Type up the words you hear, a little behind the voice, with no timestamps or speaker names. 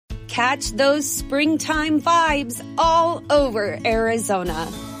Catch those springtime vibes all over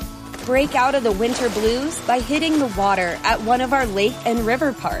Arizona. Break out of the winter blues by hitting the water at one of our lake and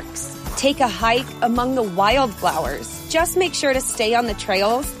river parks. Take a hike among the wildflowers. Just make sure to stay on the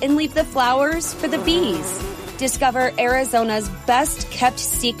trails and leave the flowers for the bees. Discover Arizona's best-kept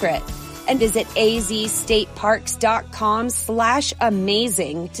secret and visit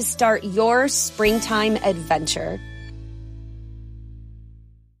azstateparks.com/amazing to start your springtime adventure.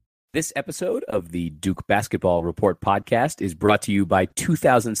 This episode of the Duke Basketball Report podcast is brought to you by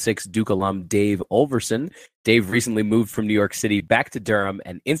 2006 Duke alum Dave Olverson. Dave recently moved from New York City back to Durham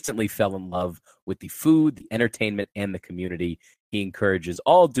and instantly fell in love with the food, the entertainment, and the community. He encourages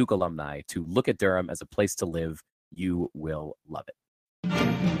all Duke alumni to look at Durham as a place to live. You will love it.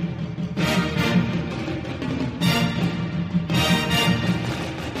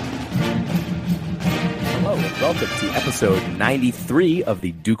 Hello and welcome to episode 93 of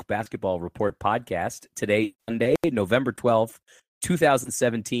the Duke Basketball Report podcast. Today, Monday, November 12th,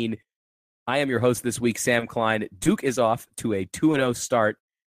 2017. I am your host this week, Sam Klein. Duke is off to a 2-0 start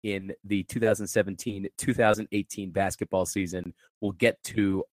in the 2017-2018 basketball season. We'll get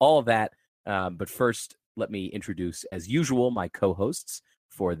to all of that, but first, let me introduce, as usual, my co-hosts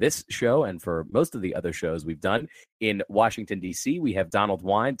for this show and for most of the other shows we've done. In Washington, D.C., we have Donald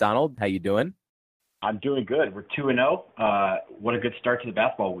Wine. Donald, how you doing? I'm doing good. We're 2-0. What a good start to the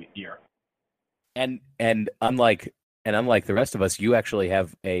basketball year. And unlike the rest of us, you actually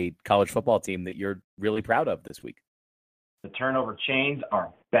have a college football team that you're really proud of this week. The turnover chains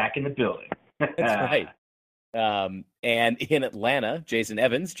are back in the building. That's right. And in Atlanta, Jason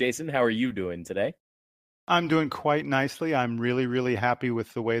Evans. Jason, how are you doing today? I'm doing quite nicely. I'm really, really happy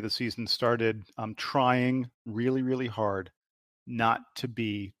with the way the season started. I'm trying really, really hard not to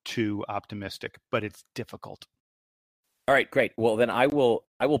be too optimistic, but it's difficult. All right, great. Well, then I will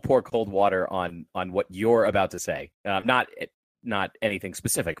pour cold water on what you're about to say. Not anything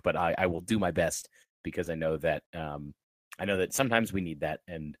specific, but I will do my best because I know that sometimes we need that,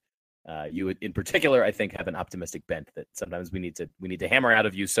 and you in particular, I think, have an optimistic bent that sometimes we need to hammer out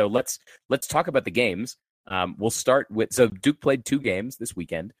of you. So let's talk about the games. We'll start with Duke played 2 games this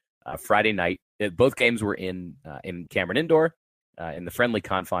weekend. Friday night, both games were in Cameron Indoor. In the friendly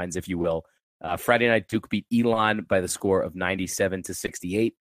confines, if you will. Friday night, Duke beat Elon by the score of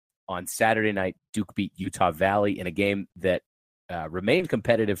 97-68. On Saturday night, Duke beat Utah Valley in a game that remained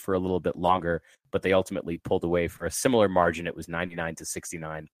competitive for a little bit longer, but they ultimately pulled away for a similar margin. It was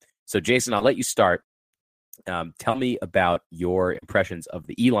 99-69. So, Jason, I'll let you start. Tell me about your impressions of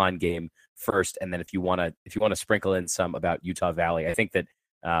the Elon game first, and then if you want to sprinkle in some about Utah Valley. I think that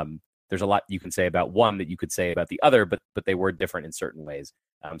there's a lot you can say about one that you could say about the other, but they were different in certain ways.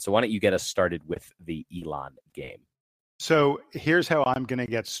 So why don't you get us started with the Elon game? So here's how I'm going to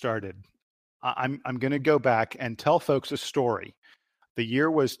get started. I'm going to go back and tell folks a story. The year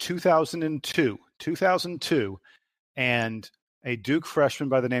was 2002, and a Duke freshman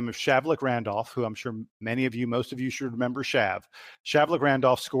by the name of Shavlik Randolph, who I'm sure most of you should remember Shav. Shavlik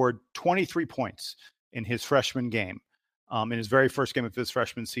Randolph scored 23 points in his freshman game. In his very first game of his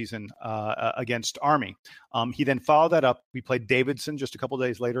freshman season against Army. He then followed that up. We played Davidson just a couple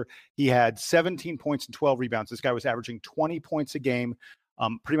days later. He had 17 points and 12 rebounds. This guy was averaging 20 points a game,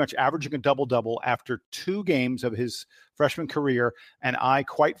 pretty much averaging a double-double after 2 games of his freshman career. And I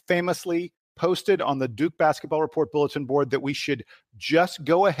quite famously posted on the Duke Basketball Report bulletin board that we should just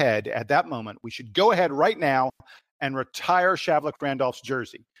go ahead at that moment. We should go ahead right now and retire Shavlik Randolph's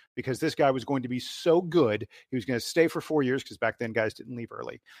jersey, because this guy was going to be so good. He was going to stay for 4 years, because back then guys didn't leave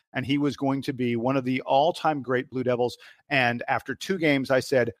early. And he was going to be one of the all-time great Blue Devils. And after 2 games, I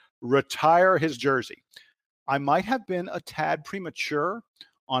said, retire his jersey. I might have been a tad premature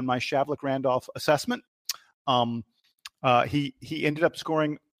on my Shavlik Randolph assessment. He ended up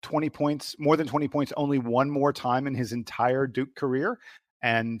scoring 20 points, more than 20 points, only one more time in his entire Duke career.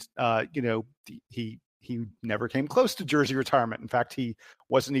 And, he never came close to jersey retirement. In fact, he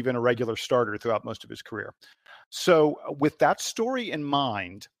wasn't even a regular starter throughout most of his career. So with that story in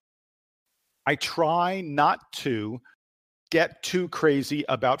mind, I try not to get too crazy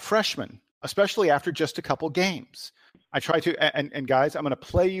about freshmen, especially after just a couple games. I try to, and guys, I'm going to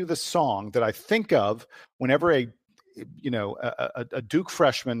play you the song that I think of whenever a Duke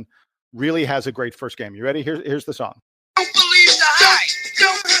freshman really has a great first game. You ready? Here's the song. Don't believe the hype.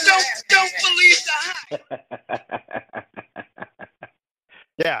 Don't believe the hype.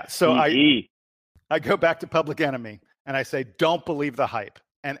 Yeah. So I go back to Public Enemy and I say, don't believe the hype.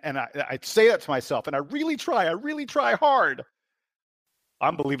 And I say that to myself, and I really try hard.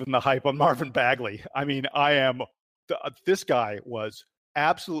 I'm believing the hype on Marvin Bagley. I mean, this guy was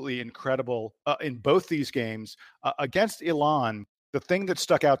absolutely incredible in both these games. Against Ilan, the thing that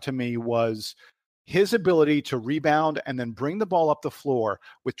stuck out to me was his ability to rebound and then bring the ball up the floor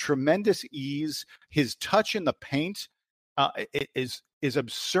with tremendous ease. His touch in the paint is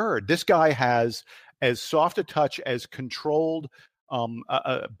absurd. This guy has as soft a touch, as controlled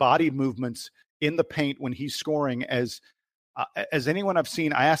body movements in the paint when he's scoring as anyone I've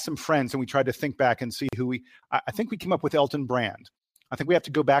seen. I asked some friends and we tried to think back and see I think we came up with Elton Brand. I think we have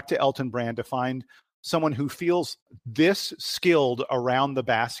to go back to Elton Brand to find someone who feels this skilled around the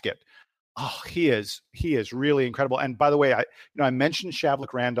basket. Oh, he is really incredible. And by the way, I mentioned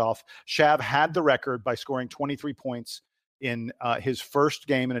Shavlik Randolph. Shav had the record by scoring 23 points in his first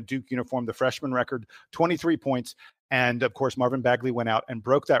game in a Duke uniform, the freshman record, 23 points. And of course, Marvin Bagley went out and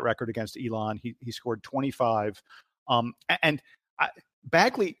broke that record against Elon. He scored 25.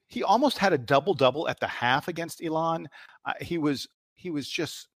 Bagley, he almost had a double-double at the half against Elon. He was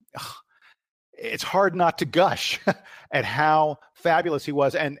just, it's hard not to gush at how fabulous he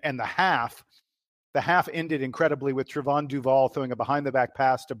was. And the half ended incredibly with Trevon Duval throwing a behind-the-back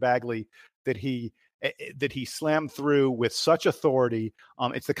pass to Bagley that he slammed through with such authority.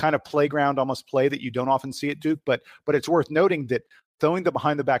 It's the kind of playground almost play that you don't often see at Duke, but it's worth noting that throwing the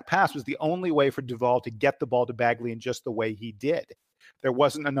behind-the-back pass was the only way for Duval to get the ball to Bagley in just the way he did. There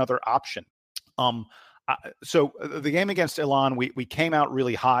wasn't another option. So the game against Ilan, we came out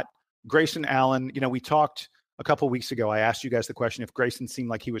really hot. Grayson Allen, we talked a couple of weeks ago. I asked you guys the question if Grayson seemed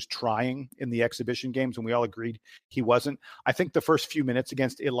like he was trying in the exhibition games, and we all agreed he wasn't. I think the first few minutes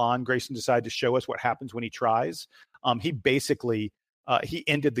against Ilan, Grayson decided to show us what happens when he tries. He basically he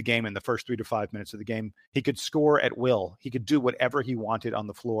ended the game in the first 3 to 5 minutes of the game. He could score at will. He could do whatever he wanted on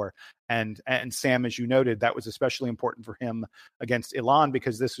the floor. And Sam, as you noted, that was especially important for him against Ilan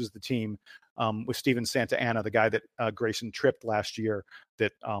because this was the team with Steven Santana, the guy that Grayson tripped last year,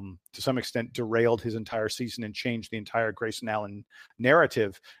 that to some extent derailed his entire season and changed the entire Grayson Allen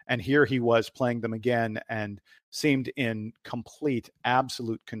narrative. And here he was playing them again and seemed in complete,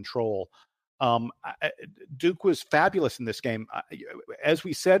 absolute control. Duke was fabulous in this game. As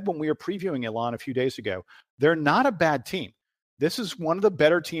we said when we were previewing Ilan a few days ago, they're not a bad team. This is one of the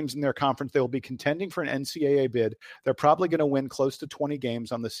better teams in their conference. They'll be contending for an NCAA bid. They're probably going to win close to 20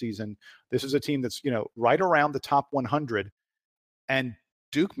 games on the season. This is a team that's, right around the top 100, and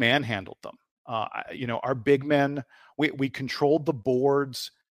Duke manhandled them. Our big men, we controlled the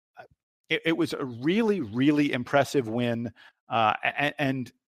boards. It was a really, really impressive win.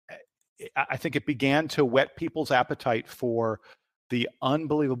 And I think it began to whet people's appetite for the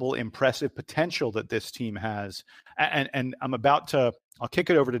unbelievable, impressive potential that this team has. And I'll kick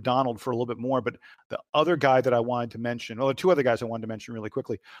it over to Donald for a little bit more, but the other guy that I wanted to mention, the two other guys I wanted to mention really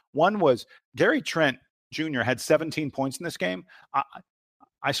quickly. One was Gary Trent Jr. had 17 points in this game.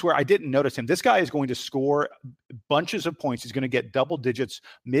 I swear I didn't notice him. This guy is going to score bunches of points. He's going to get double digits,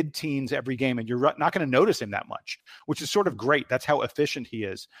 mid-teens every game, and you're not going to notice him that much, which is sort of great. That's how efficient he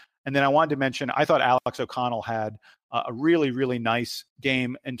is. And then I wanted to mention, I thought Alex O'Connell had a really, really nice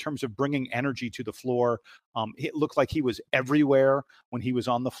game in terms of bringing energy to the floor. It looked like he was everywhere when he was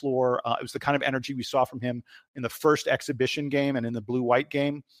on the floor. It was the kind of energy we saw from him in the first exhibition game and in the blue-white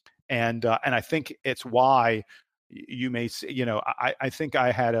game. And I think it's why you may see, I think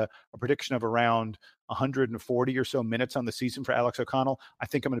I had a prediction of around 140 or so minutes on the season for Alex O'Connell. I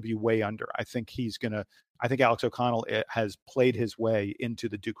think I'm going to be way under. I think Alex O'Connell has played his way into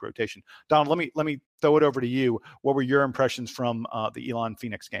the Duke rotation. Donald, let me throw it over to you. What were your impressions from the Elon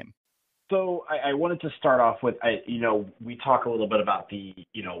Phoenix game? So I wanted to start off with, we talk a little bit about the,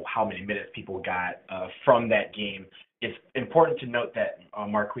 how many minutes people got from that game. It's important to note that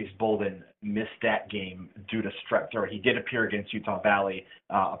Marquise Bolden missed that game due to strep throat. He did appear against Utah Valley,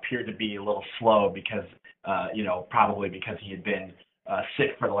 appeared to be a little slow because, probably because he had been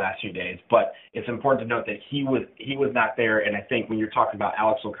sick for the last few days. But it's important to note that he was not there. And I think when you're talking about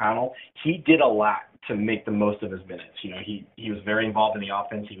Alex O'Connell, he did a lot to make the most of his minutes. He was very involved in the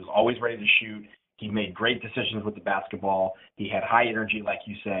offense. He was always ready to shoot. He made great decisions with the basketball. He had high energy, like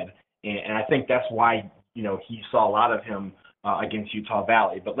you said. And I think that's why, he saw a lot of him against Utah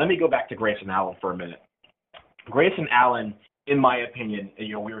Valley. But let me go back to Grayson Allen for a minute. Grayson Allen, in my opinion, I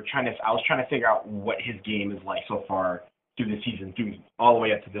was trying to figure out what his game is like so far through the season, through all the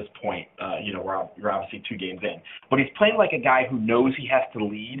way up to this point. We're obviously 2 games in. But he's playing like a guy who knows he has to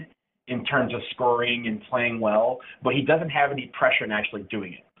lead in terms of scoring and playing well, but he doesn't have any pressure in actually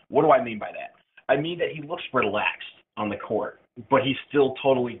doing it. What do I mean by that? I mean that he looks relaxed on the court, but he's still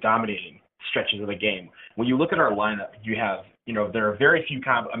totally dominating stretches of the game. When you look at our lineup, you have, there are very few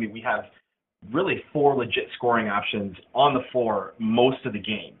we have really 4 legit scoring options on the floor most of the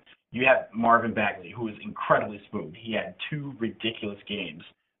game. You have Marvin Bagley, who is incredibly smooth. He had 2 ridiculous games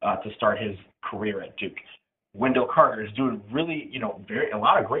to start his career at Duke. Wendell Carter is doing really, a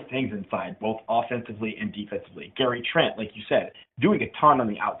lot of great things inside, both offensively and defensively. Gary Trent, like you said, doing a ton on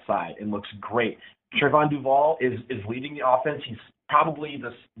the outside and looks great. Trevon Duval is leading the offense. He's probably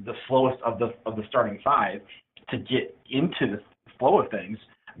the slowest of the starting 5 to get into the flow of things,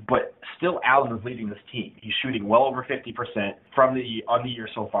 but still Allen is leading this team. He's shooting well over 50% on the year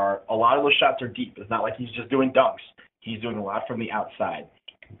so far. A lot of those shots are deep. It's not like he's just doing dunks. He's doing a lot from the outside.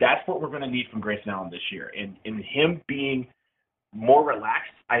 That's what we're going to need from Grayson Allen this year. And him being more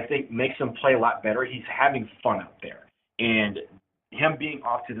relaxed, I think, makes him play a lot better. He's having fun out there. And him being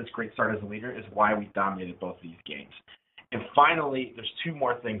off to this great start as a leader is why we dominated both of these games. And finally, there's 2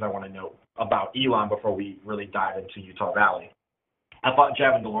 more things I want to note about Elon before we really dive into Utah Valley. I thought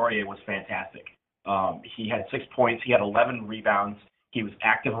Javon DeLaurier was fantastic. He had 6 points. He had 11 rebounds. He was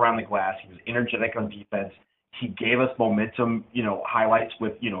active around the glass. He was energetic on defense. He gave us momentum, highlights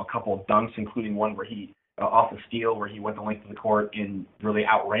with, a couple of dunks, including one where he, off a steal, where he went the length of the court and really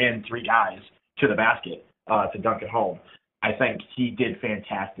outran 3 guys to the basket to dunk it home. I think he did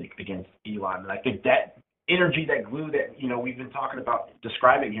fantastic against Elon. And I think that energy, that glue that, we've been talking about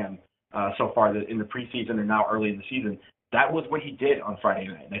describing him so far in the preseason and now early in the season, that was what he did on Friday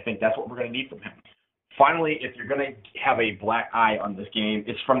night. And I think that's what we're going to need from him. Finally, if you're going to have a black eye on this game,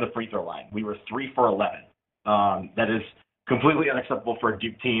 it's from the free throw line. We were 3 for 11. That is completely unacceptable for a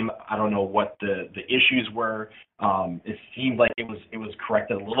Duke team. I don't know what the issues were. It seemed like it was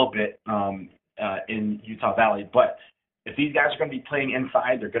corrected a little bit in Utah Valley. But if these guys are going to be playing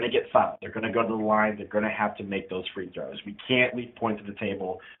inside, they're going to get fouled. They're going to go to the line. They're going to have to make those free throws. We can't leave points to the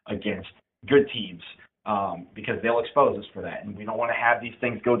table against good teams because they'll expose us for that. And we don't want to have these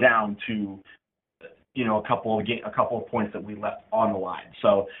things go down to a couple of points that we left on the line.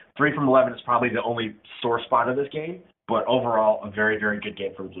 So 3 from 11 is probably the only sore spot of this game, but overall a very, very good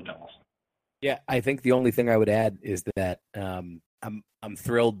game for the Blue Devils. Yeah, I think the only thing I would add is that I'm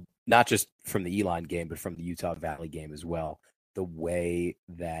thrilled, not just from the Elon game, but from the Utah Valley game as well. The way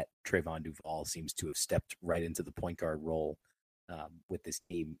that Trevon Duval seems to have stepped right into the point guard role with this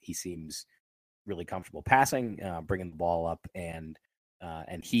team. He seems really comfortable passing, bringing the ball up, and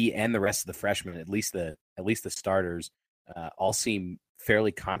he and the rest of the freshmen, at least the starters, all seem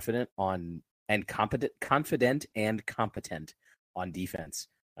fairly confident and competent on defense,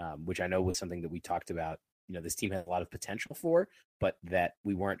 which I know was something that we talked about. This team had a lot of potential for, but that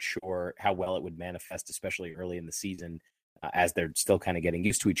we weren't sure how well it would manifest, especially early in the season, as they're still kind of getting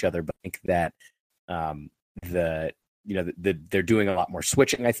used to each other. But I think that they're doing a lot more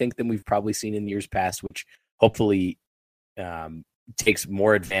switching, I think, than we've probably seen in years past, which hopefully takes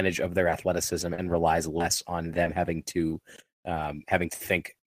more advantage of their athleticism and relies less on them having to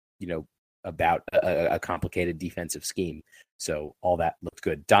think, about a complicated defensive scheme. So all that looked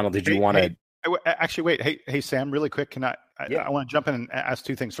good. Donald, did you want to? Actually, wait. Hey, Sam, really quick. I want to jump in and ask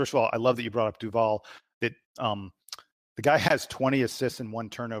 2 things. First of all, I love that you brought up Duval. That the guy has 20 assists and 1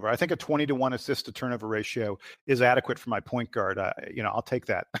 turnover. I think a 20-to-1 assist to turnover ratio is adequate for my point guard. I'll take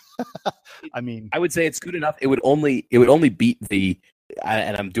that. I mean, I would say it's good enough. It would only beat the.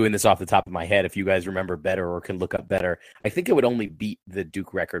 And I'm doing this off the top of my head. If you guys remember better or can look up better, I think it would only beat the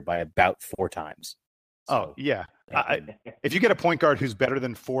Duke record by about 4 times. So, yeah. If you get a point guard who's better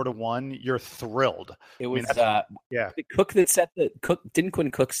than 4-to-1, you're thrilled. It was Cook that set the Didn't Quinn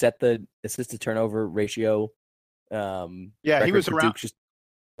Cook set the assist to turnover ratio? He was around.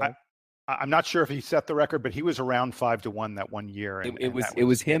 I'm not sure if he set the record, but he was around 5-to-1 that one year. It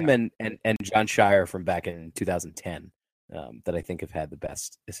was him and John Shire from back in 2010 that I think have had the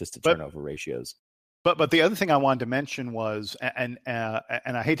best assist to turnover ratios. But the other thing I wanted to mention was, and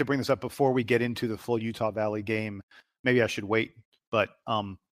I hate to bring this up before we get into the full Utah Valley game. Maybe I should wait. But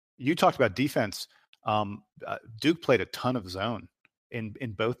you talked about defense. Duke played a ton of zone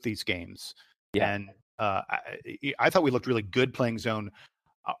in both these games. Yeah. And I thought we looked really good playing zone.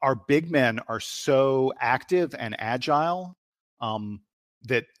 Our big men are so active and agile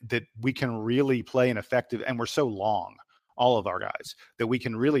that we can really play an effective, and we're so long, all of our guys, that we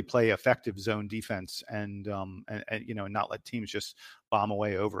can really play effective zone defense and not let teams just bomb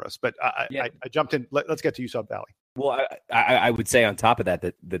away over us. But I jumped in. Let's get to Utah Valley. Well, I would say on top of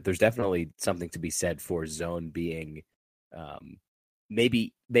that there's definitely something to be said for zone being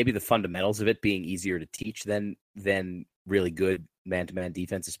maybe the fundamentals of it being easier to teach than really good man-to-man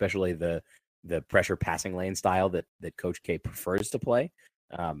defense, especially the pressure passing lane style that Coach K prefers to play.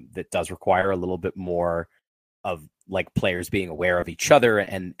 That does require a little bit more of like players being aware of each other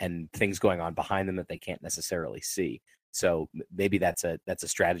and things going on behind them that they can't necessarily see. So maybe that's a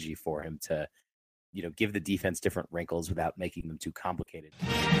strategy for him to, give the defense different wrinkles without making them too complicated.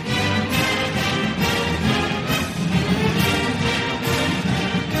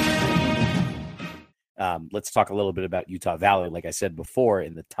 Let's talk a little bit about Utah Valley. Like I said before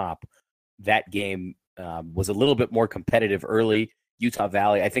in the top, that game was a little bit more competitive early. Utah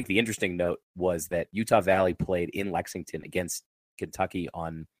Valley, I think the interesting note was that Utah Valley played in Lexington against Kentucky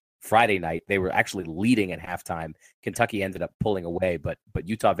on Friday night. They were actually leading at halftime. Kentucky ended up pulling away, but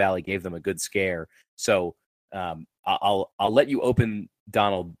Utah Valley gave them a good scare. So I'll let you open,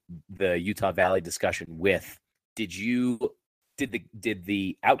 Donald, the Utah Valley discussion with, did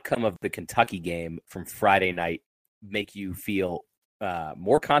the outcome of the Kentucky game from Friday night make you feel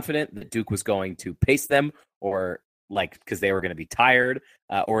more confident that Duke was going to pace them, or because they were going to be tired,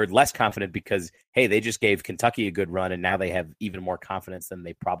 or less confident because, hey, they just gave Kentucky a good run and now they have even more confidence than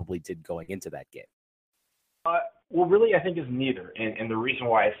they probably did going into that game? Well, really, I think it's neither. And the reason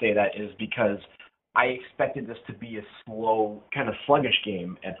why I say that is because I expected this to be a slow, kind of sluggish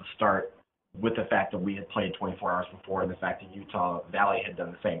game at the start, with the fact that we had played 24 hours before and the fact that Utah Valley had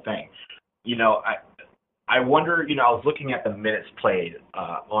done the same thing. I wonder, I was looking at the minutes played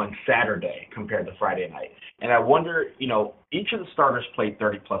on Saturday compared to Friday night. And I wonder, each of the starters played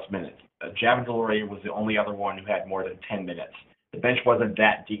 30-plus minutes. Javin DeLaurier was the only other one who had more than 10 minutes. The bench wasn't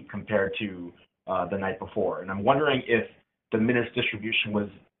that deep compared to the night before. And I'm wondering if the minutes distribution was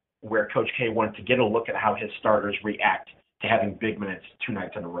where Coach K wanted to get a look at how his starters react to having big minutes 2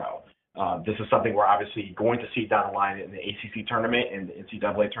 nights in a row. This is something we're obviously going to see down the line in the ACC tournament and the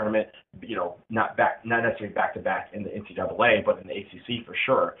NCAA tournament, not necessarily back-to-back in the NCAA, but in the ACC for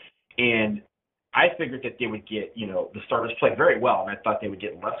sure. And I figured that they would get, the starters played very well, and I thought they would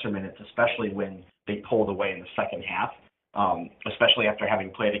get lesser minutes, especially when they pulled away in the second half, especially after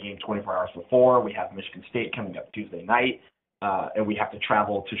having played a game 24 hours before. We have Michigan State coming up Tuesday night, and we have to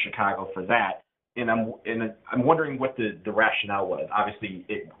travel to Chicago for that. And I'm wondering what the rationale was. Obviously,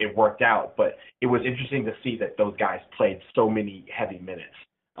 it worked out, but it was interesting to see that those guys played so many heavy minutes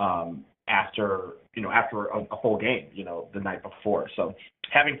after a full game, the night before. So,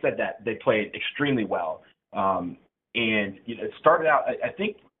 having said that, they played extremely well, and it started out. I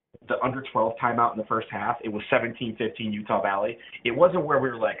think the under 12 timeout in the first half, it was 17-15 Utah Valley. It wasn't where we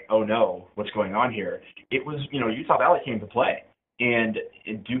were like, oh no, what's going on here? It was, Utah Valley came to play. And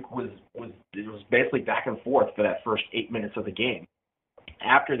Duke was basically back and forth for that first 8 minutes of the game.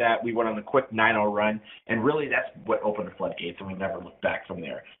 After that, we went on the quick 9-0 run, and really that's what opened the floodgates, and we never looked back from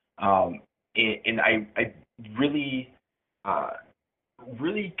there. And I really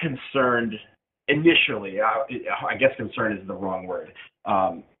concerned initially. I guess concerned is the wrong word.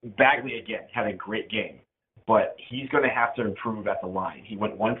 Bagley again had a great game, but he's going to have to improve at the line. He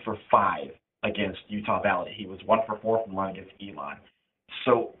went 1 for 5 against Utah Valley. He was 1 for 4 from the line against Elon.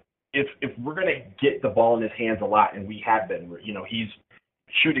 So if we're going to get the ball in his hands a lot, and we have been, he's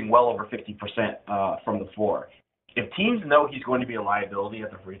shooting well over 50% from the floor. If teams know he's going to be a liability at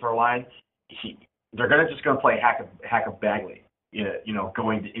the free throw line, they're just going to play hack of Bagley,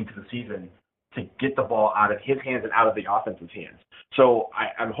 going into the season to get the ball out of his hands and out of the offense's hands. So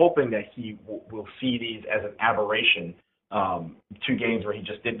I'm hoping that he will see these as an aberration. 2 games where he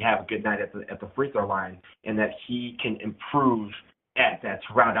just didn't have a good night at the free throw line, and that he can improve at that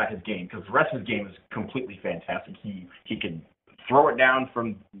to round out his game, because the rest of his game is completely fantastic. He can throw it down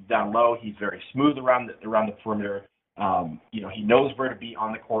from down low. He's very smooth around the perimeter. He knows where to be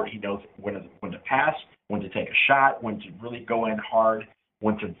on the court. He knows when to pass, when to take a shot, when to really go in hard,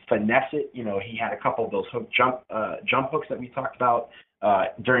 when to finesse it. He had a couple of those jump hooks that we talked about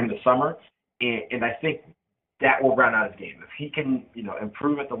during the summer, and I think that will round out his game. If he can,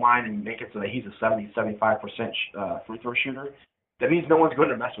 improve at the line and make it so that he's a 70-75% free throw shooter, that means no one's going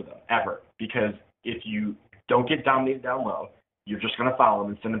to mess with him ever. Because if you don't get dominated down low, you're just going to foul him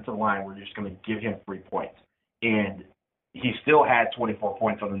and send him to the line where you're just going to give him 3 points. And he still had 24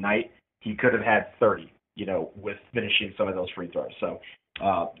 points on the night. He could have had 30, with finishing some of those free throws. So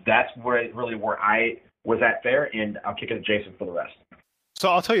that's where I was at there, and I'll kick it to Jason for the rest. So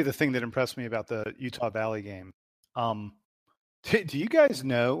I'll tell you the thing that impressed me about the Utah Valley game. Do you guys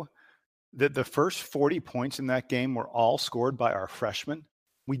know that the first 40 points in that game were all scored by our freshmen?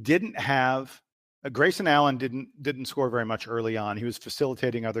 We didn't have Grayson Allen didn't score very much early on. He was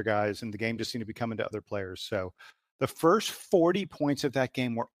facilitating other guys, and the game just seemed to be coming to other players. So the first 40 points of that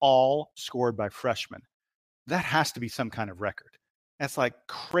game were all scored by freshmen. That has to be some kind of record. That's like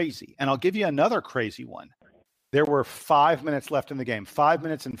crazy. And I'll give you another crazy one. There were 5 minutes left in the game, 5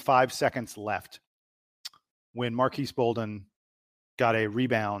 minutes and 5 seconds left. when Marquise Bolden got a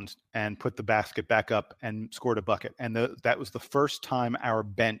rebound and put the basket back up and scored a bucket. And that was the first time our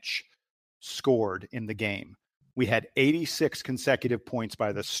bench scored in the game. We had 86 consecutive points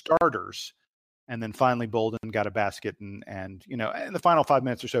by the starters. And then finally Bolden got a basket and in the final 5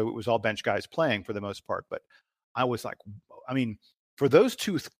 minutes or so, it was all bench guys playing for the most part. But I was like, I mean, for those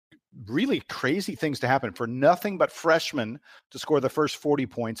two really crazy things to happen, for nothing but freshmen to score the first 40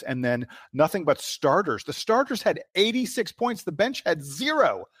 points and then nothing but starters. The starters had 86 points. The bench had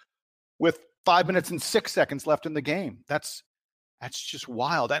 0 with 5 minutes and 6 seconds left in the game. That's just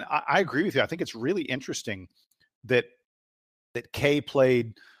wild. And I agree with you. I think it's really interesting that Kay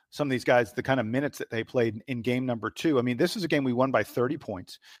played some of these guys, the kind of minutes that they played in game number 2. I mean, this is a game we won by 30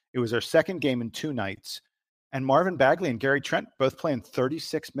 points. It was our second game in 2 nights. And Marvin Bagley and Gary Trent both playing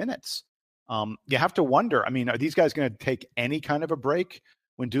 36 minutes. You have to wonder, I mean, are these guys going to take any kind of a break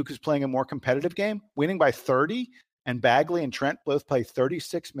when Duke is playing a more competitive game? Winning by 30 and Bagley and Trent both play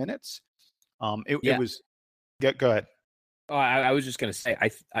 36 minutes. It was – go ahead. Oh, I was just going to say,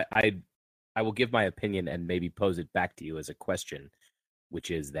 I will give my opinion and maybe pose it back to you as a question,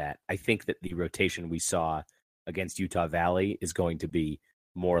 which is that I think that the rotation we saw against Utah Valley is going to be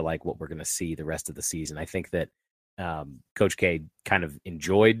more like what we're going to see the rest of the season. I think that Coach K kind of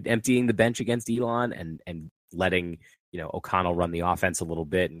enjoyed emptying the bench against Elon and letting, O'Connell run the offense a little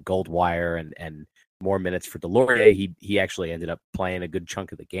bit and Goldwire and more minutes for Delorier. He actually ended up playing a good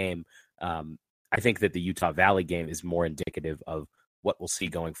chunk of the game. I think that the Utah Valley game is more indicative of what we'll see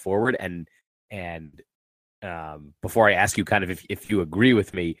going forward. And before I ask you kind of if you agree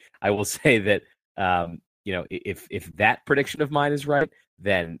with me, I will say that, if that prediction of mine is right,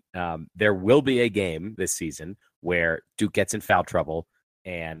 then there will be a game this season where Duke gets in foul trouble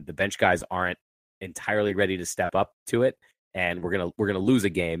and the bench guys aren't entirely ready to step up to it, and we're gonna lose a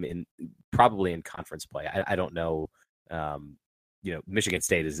game probably in conference play. I don't know. Michigan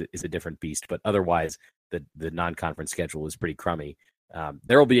State is a different beast, but otherwise the non-conference schedule is pretty crummy.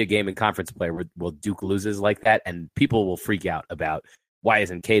 There will be a game in conference play where Duke loses like that, and people will freak out about why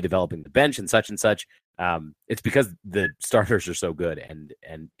isn't K developing the bench and such and such. It's because the starters are so good and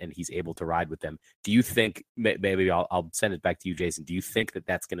he's able to ride with them. Do you think, maybe I'll send it back to you, Jason, do you think that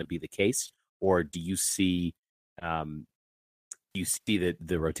that's going to be the case, or do you see the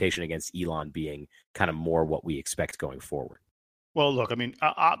rotation against Elon being kind of more what we expect going forward? Well, look, I mean,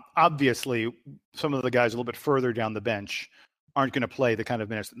 obviously some of the guys a little bit further down the bench aren't going to play the kind of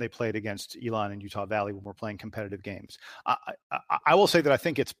minutes that they played against Elon and Utah Valley when we're playing competitive games. I will say that I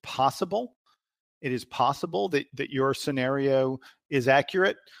think it's possible. It is possible that your scenario is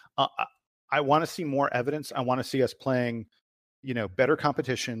accurate. I want to see more evidence. I want to see us playing, better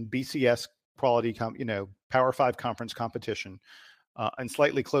competition, BCS quality, Power 5 conference competition, and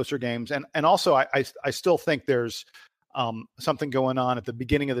slightly closer games. And also, I still think there's something going on at the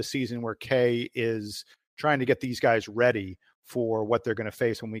beginning of the season where K is trying to get these guys ready for what they're going to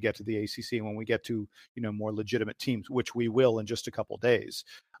face when we get to the ACC and when we get to, more legitimate teams, which we will in just a couple of days.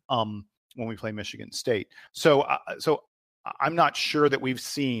 When we play Michigan State. So I'm not sure that we've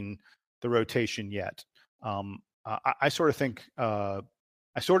seen the rotation yet. I sort of think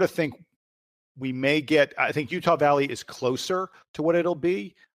we may get, I think Utah Valley is closer to what it'll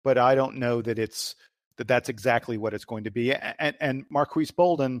be, but I don't know that that's exactly what it's going to be. And Marquise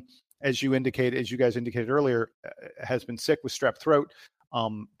Bolden, as you guys indicated earlier, has been sick with strep throat.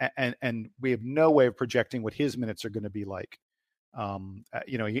 And we have no way of projecting what his minutes are going to be like.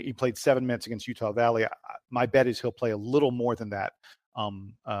 He played 7 minutes against Utah Valley. My bet is he'll play a little more than that,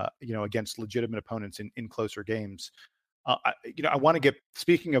 against legitimate opponents in closer games. I want to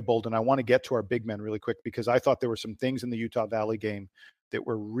speaking of Bolden, I want to get to our big men really quick because I thought there were some things in the Utah Valley game that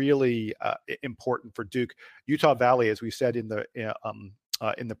were really important for Duke. Utah Valley, as we said in the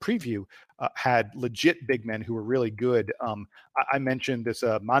preview, had legit big men who were really good. I mentioned this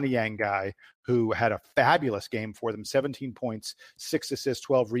Maniyang guy who had a fabulous game for them, 17 points, 6 assists,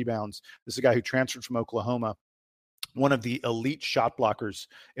 12 rebounds. This is a guy who transferred from Oklahoma, one of the elite shot blockers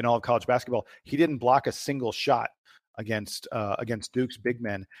in all of college basketball. He didn't block a single shot against Duke's big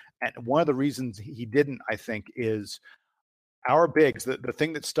men. And one of the reasons he didn't, I think, is our bigs. The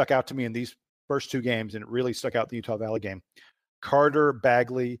thing that stuck out to me in these first 2 games, and it really stuck out the Utah Valley game, Carter,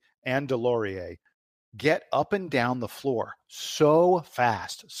 Bagley, and Delorier get up and down the floor so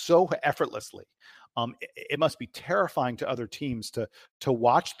fast, so effortlessly. It must be terrifying to other teams to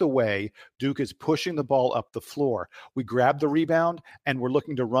watch the way Duke is pushing the ball up the floor. We grab the rebound and we're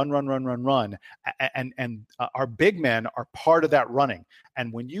looking to run. And our big men are part of that running.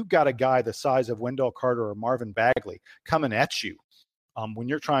 And when you got a guy the size of Wendell Carter or Marvin Bagley coming at you When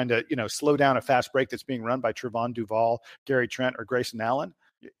you're trying to, slow down a fast break that's being run by Trevon Duval, Gary Trent, or Grayson Allen,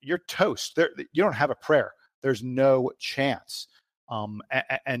 you're toast. You don't have a prayer. There's no chance.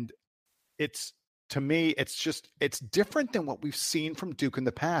 And to me, it's different than what we've seen from Duke in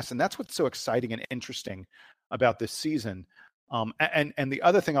the past. And that's what's so exciting and interesting about this season. And the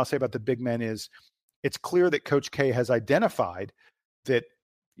other thing I'll say about the big men is it's clear that Coach K has identified that,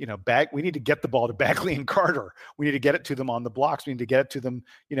 we need to get the ball to Bagley and Carter. We need to get it to them on the blocks. We need to get it to them,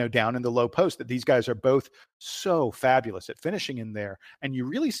 down in the low post, that these guys are both so fabulous at finishing in there. And you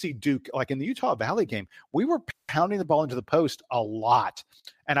really see Duke, like in the Utah Valley game, we were pounding the ball into the post a lot.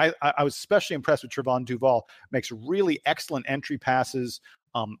 And I was especially impressed with Trevon Duval. Makes really excellent entry passes,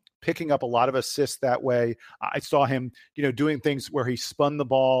 picking up a lot of assists that way. I saw him, doing things where he spun the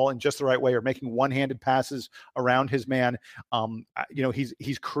ball in just the right way or making one-handed passes around his man.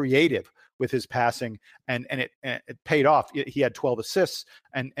 He's creative with his passing, and it paid off. He had 12 assists,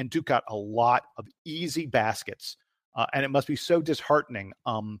 and Duke got a lot of easy baskets. And it must be so disheartening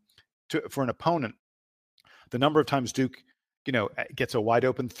for an opponent. The number of times Duke, gets a wide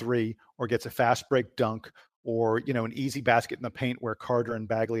open three or gets a fast break dunk, or, an easy basket in the paint where Carter and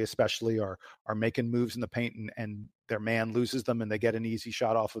Bagley especially are making moves in the paint and their man loses them and they get an easy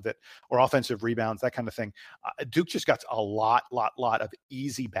shot off of it, or offensive rebounds, that kind of thing. Duke just got a lot of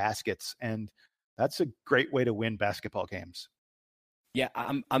easy baskets, and that's a great way to win basketball games. Yeah,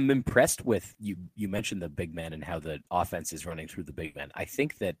 I'm impressed with you. You mentioned the big men and how the offense is running through the big men. I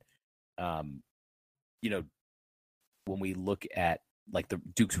think that, when we look at like the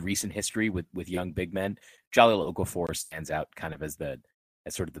Duke's recent history with young big men, Jalil Okafor stands out kind of as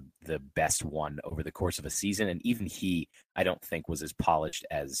sort of the best one over the course of a season. And even he, I don't think, was as polished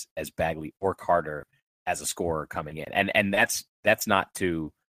as Bagley or Carter as a scorer coming in. And that's not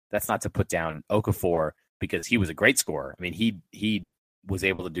to put down Okafor, because he was a great scorer. I mean, he was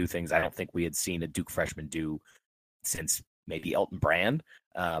able to do things I don't think we had seen a Duke freshman do since maybe Elton Brand.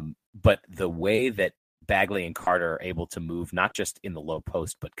 But the way that Bagley and Carter are able to move, not just in the low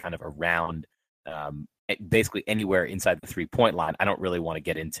post, but kind of around basically anywhere inside the 3-point line. I don't really want to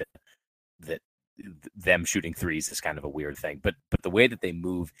get into them shooting threes is kind of a weird thing, but the way that they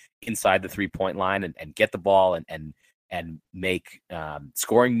move inside the 3-point line and get the ball and make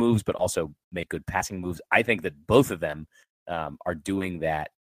scoring moves, but also make good passing moves. I think that both of them are doing that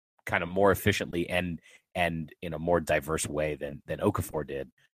kind of more efficiently and in a more diverse way than Okafor did.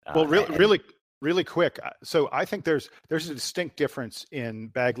 Well, really quick. So I think there's a distinct difference in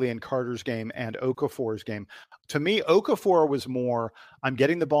Bagley and Carter's game and Okafor's game. To me, Okafor was more, I'm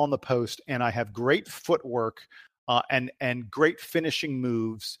getting the ball in the post and I have great footwork and great finishing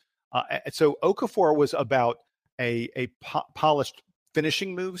moves. So Okafor was about a polished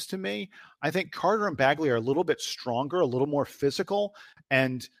finishing moves to me. I think Carter and Bagley are a little bit stronger, a little more physical,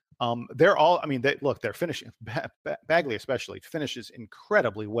 and they're all, they're finishing. Bagley especially finishes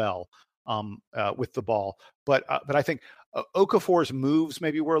incredibly well with the ball, but I think Okafor's moves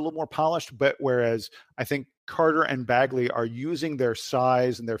maybe were a little more polished, but whereas I think Carter and Bagley are using their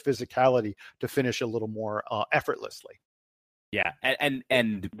size and their physicality to finish a little more effortlessly. Yeah, and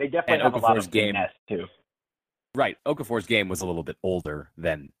they definitely have Okafor's a lot of game too. Right, Okafor's game was a little bit older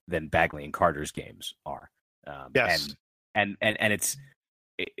than Bagley and Carter's games are. Yes, and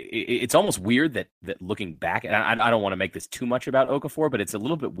it's almost weird that looking back, and I don't want to make this too much about Okafor, but it's a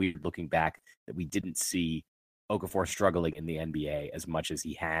little bit weird looking back that we didn't see Okafor struggling in the NBA as much as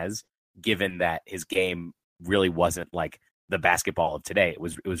he has, given that his game really wasn't like the basketball of today. It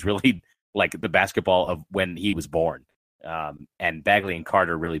was really like the basketball of when he was born. And Bagley and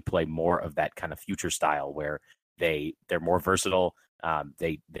Carter really play more of that kind of future style where they're more versatile.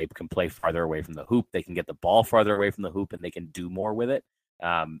 They can play farther away from the hoop. They can get the ball farther away from the hoop, and they can do more with it.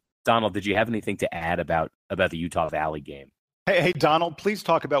 Donald, did you have anything to add about the Utah Valley game? Hey, Donald, please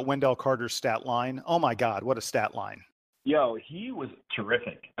talk about Wendell Carter's stat line. Oh my God, what a stat line! Yo, he was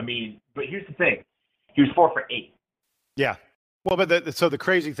terrific. But here's the thing: he was 4 for 8. Yeah. Well, but so the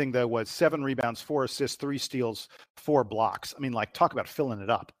crazy thing though was 7 rebounds, 4 assists, 3 steals, 4 blocks. Talk about filling it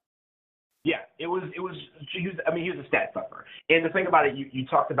up. Yeah, he was a stat stuffer. And the thing about it, you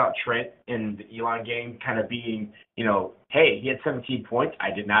talked about Trent in the Elon game kind of being, hey, he had 17 points. I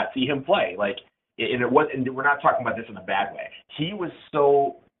did not see him play. And we're not talking about this in a bad way. He was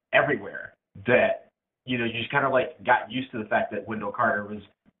so everywhere that, you just kind of got used to the fact that Wendell Carter was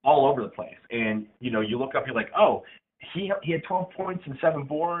all over the place. And, you look up, you're like, oh, he had 12 points and 7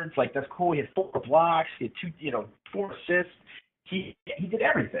 boards. That's cool. He had 4 blocks. He had 4 assists. He did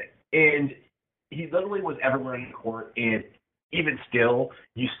everything. And he literally was everywhere in the court. And even still,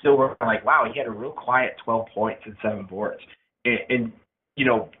 you still were like, wow, he had a real quiet 12 points and 7 boards. And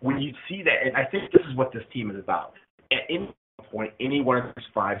when you see that, and I think this is what this team is about. At any point, any one of those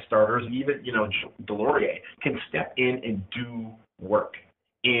 5 starters, even, Delorier, can step in and do work.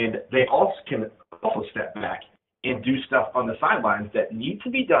 And they also can also step back and do stuff on the sidelines that need to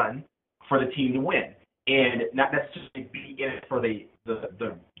be done for the team to win, and not necessarily be in it for the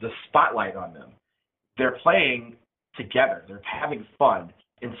spotlight on them. They're playing together. They're having fun.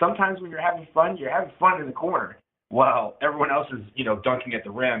 And sometimes when you're having fun in the corner while everyone else is, dunking at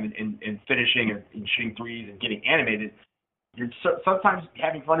the rim and finishing and shooting threes and getting animated. Sometimes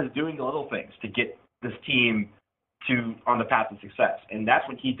having fun is doing the little things to get this team on the path to success. And that's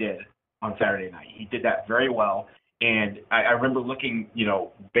what he did on Saturday night. He did that very well. And I remember looking,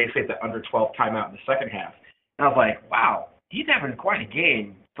 basically at the under 12 timeout in the second half. And I was like, wow, he's having quite a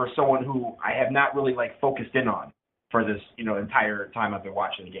game for someone who I have not really focused in on for this, entire time I've been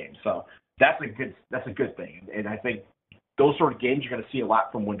watching the game. So that's a good thing. And I think those sort of games you're going to see a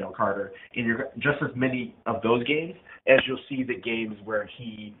lot from Wendell Carter, and you're just as many of those games as you'll see the games where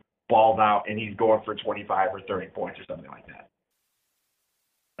he balls out and he's going for 25 or 30 points or something like that.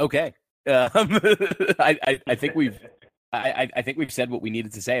 Okay. I think we've said what we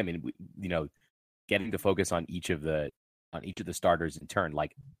needed to say. I mean, getting to focus on each of the starters in turn,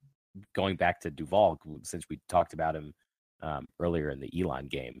 like going back to Duval, since we talked about him earlier in the Elon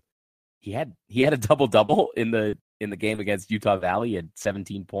game, he had a double in the game against Utah Valley. He had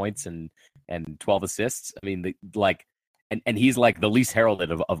 17 points and 12 assists. I mean, and he's like the least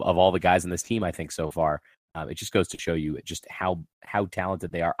heralded of all the guys in this team, I think, so far. It just goes to show you just how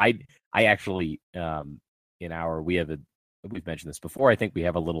talented they are. I actually we've mentioned this before. I think we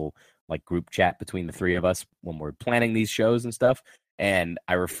have a little group chat between the three of us when we're planning these shows and stuff. And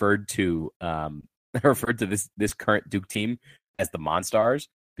I referred to this current Duke team as the Monstars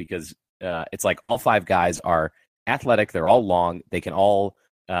because it's like all 5 guys are athletic. They're all long. They can all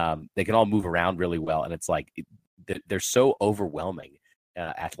move around really well. And it's they're so overwhelming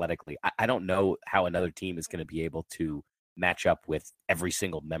athletically. I don't know how another team is going to be able to match up with every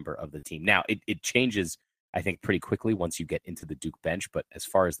single member of the team. Now it changes, I think, pretty quickly once you get into the Duke bench. But as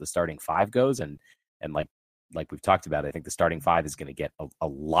far as the starting 5 goes, and like we've talked about, I think the starting 5 is going to get a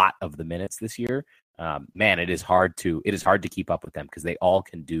lot of the minutes this year. Man, it is hard to keep up with them because they all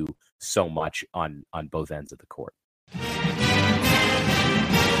can do so much on both ends of the court.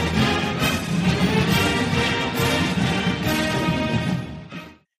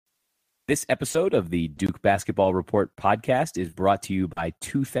 This episode of the Duke Basketball Report podcast is brought to you by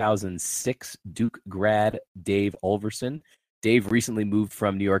 2006 Duke grad Dave Ulverson. Dave recently moved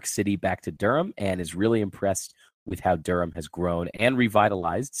from New York City back to Durham and is really impressed with how Durham has grown and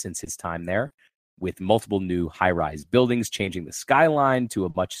revitalized since his time there, with multiple new high-rise buildings changing the skyline to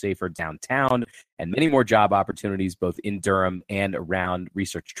a much safer downtown and many more job opportunities both in Durham and around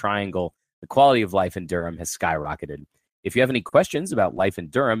Research Triangle. The quality of life in Durham has skyrocketed. If you have any questions about life in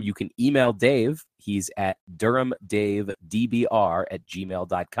Durham, you can email Dave. He's at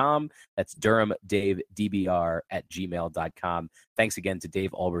durhamdavedbr@gmail.com. That's durhamdavedbr@gmail.com. Thanks again to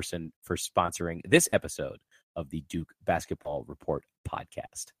Dave Ulverson for sponsoring this episode of the Duke Basketball Report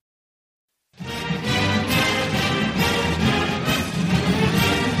podcast.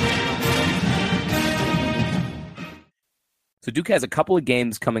 So Duke has a couple of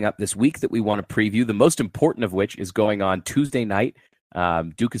games coming up this week that we want to preview, the most important of which is going on Tuesday night.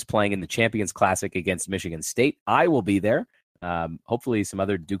 Duke is playing in the Champions Classic against Michigan State. I will be there. Hopefully some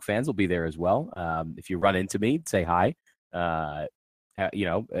other Duke fans will be there as well. If you run into me, say hi. If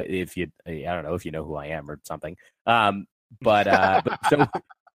you, I don't know if you know who I am or something. But so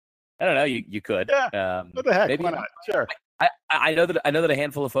I don't know. You could. Yeah. What the heck? Maybe, why not? Sure. I know that a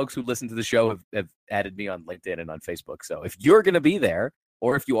handful of folks who listen to the show have added me on LinkedIn and on Facebook. So if you're going to be there,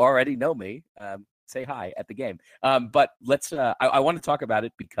 or if you already know me, say hi at the game. But let's. I want to talk about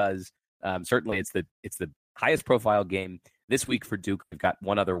it because certainly it's the highest profile game this week for Duke. We've got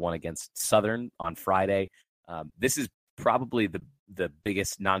one other one against Southern on Friday. This is probably the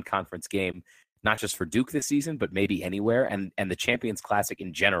biggest non-conference game, not just for Duke this season, but maybe anywhere. And the Champions Classic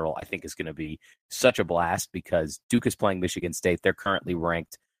in general, I think, is going to be such a blast because Duke is playing Michigan State. They're currently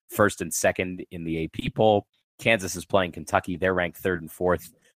ranked 1st and 2nd in the AP poll. Kansas is playing Kentucky. They're ranked 3rd and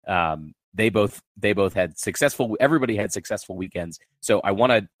 4th. They both had everybody had successful weekends. So I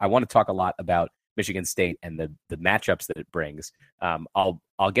want to talk a lot about Michigan State and the matchups that it brings. I'll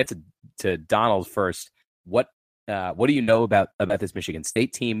get to Donald first. What do you know about this Michigan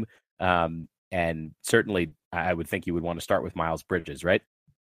State team? And certainly, I would think you would want to start with Miles Bridges, right?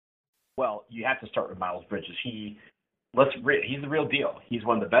 Well, you have to start with Miles Bridges. He he's the real deal. He's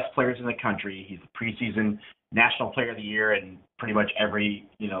one of the best players in the country. He's the preseason National Player of the Year in pretty much every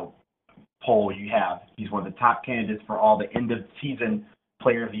poll you have. He's one of the top candidates for all the end of season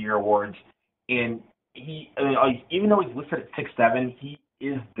Player of the Year awards. And even though he's listed at 6'7", he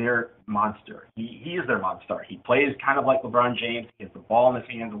is their monster. He is their monster. He plays kind of like LeBron James. He has the ball in his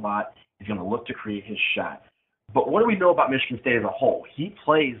hands a lot. He's going to look to create his shot. But what do we know about Michigan State as a whole? He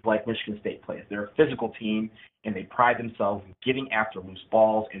plays like Michigan State plays. They're a physical team, and they pride themselves in getting after loose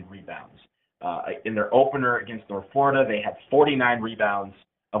balls and rebounds. In their opener against North Florida, they had 49 rebounds,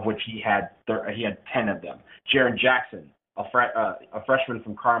 of which he had 10 of them. Jaren Jackson, a freshman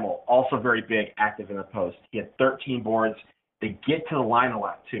from Carmel, also very big, active in the post. He had 13 boards. They get to the line a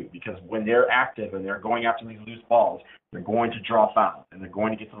lot, too, because when they're active and they're going after these loose balls, they're going to draw fouls, and they're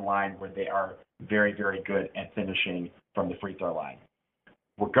going to get to the line where they are very, very good at finishing from the free throw line.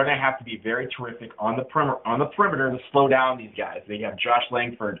 We're going to have to be very terrific on the perimeter to slow down these guys. They have Josh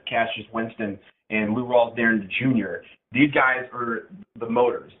Langford, Cassius Winston, and Lou Rawls Darren Jr. These guys are the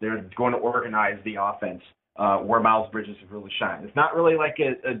motors. They're going to organize the offense where Miles Bridges has really shined. It's not really like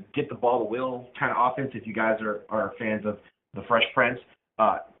a get the ball to Will kind of offense if you guys are fans of the Fresh Prince.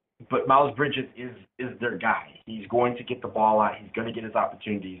 But Miles Bridges is their guy. He's going to get the ball out. He's going to get his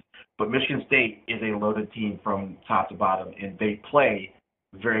opportunities. But Michigan State is a loaded team from top to bottom, and they play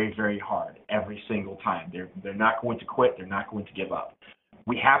very, very hard every single time. They're not going to quit. They're not going to give up.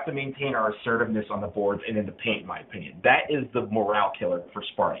 We have to maintain our assertiveness on the boards and in the paint, in my opinion. That is the morale killer for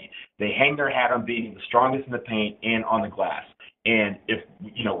Sparty. They hang their hat on being the strongest in the paint and on the glass. And if,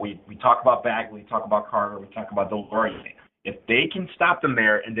 we talk about Bagley, we talk about Carter, we talk about Delorier. If they can stop them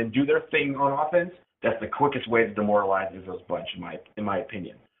there and then do their thing on offense, that's the quickest way to demoralize those bunch, in my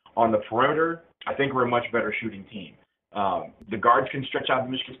opinion. On the perimeter, I think we're a much better shooting team. The guards can stretch out the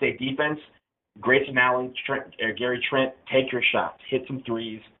Michigan State defense. Grayson Allen, Gary Trent, take your shots. Hit some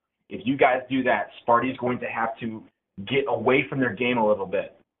threes. If you guys do that, Sparty's going to have to get away from their game a little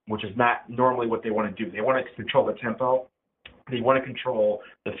bit, which is not normally what they want to do. They want to control the tempo. They want to control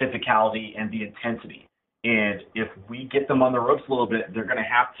the physicality and the intensity. And if we get them on the ropes a little bit, they're going to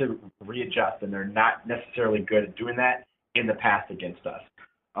have to readjust, and they're not necessarily good at doing that in the past against us.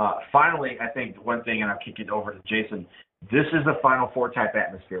 Finally, I think one thing, and I'll kick it over to Jason, this is a Final Four type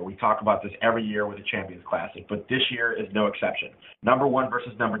atmosphere. We talk about this every year with the Champions Classic, but this year is no exception. Number 1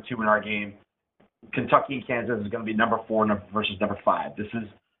 versus number 2 in our game. Kentucky and Kansas is going to be number 4 versus number 5. This is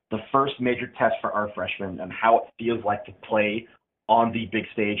the first major test for our freshmen and how it feels like to play on the big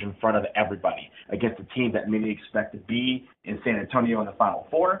stage in front of everybody against a team that many expect to be in San Antonio in the Final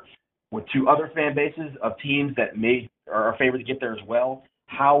Four, with 2 other fan bases of teams that are favored to get there as well.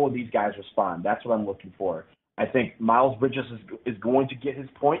 How will these guys respond? That's what I'm looking for. I think Miles Bridges is going to get his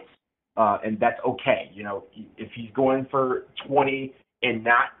points, and that's okay. If he's going for 20 and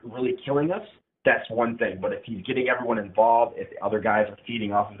not really killing us, that's one thing. But if he's getting everyone involved, if the other guys are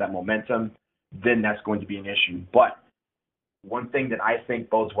feeding off of that momentum, then that's going to be an issue. But one thing that I think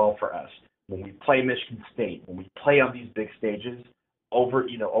bodes well for us, when we play Michigan State, when we play on these big stages, over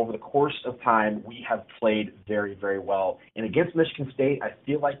the course of time, we have played very, very well. And against Michigan State, I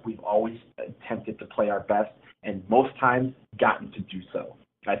feel like we've always attempted to play our best and most times gotten to do so.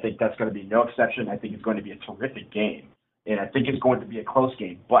 I think that's going to be no exception. I think it's going to be a terrific game. And I think it's going to be a close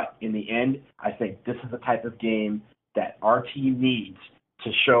game. But in the end, I think this is the type of game that our team needs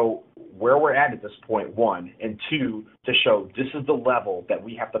to show where we're at this point, 1, and 2, to show this is the level that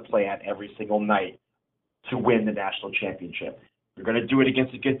we have to play at every single night to win the national championship. You're going to do it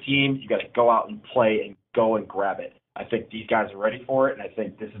against a good team. You got to go out and play and go and grab it. I think these guys are ready for it, and I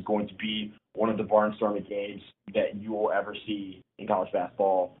think this is going to be one of the barnstorming games that you will ever see in college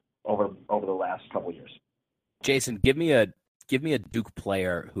basketball over the last couple of years. Jason, give me a Duke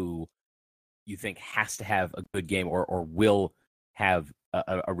player who you think has to have a good game or will have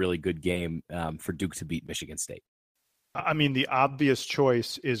a really good game for Duke to beat Michigan State. I mean, the obvious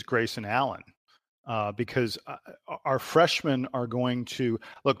choice is Grayson Allen. Because our freshmen are going to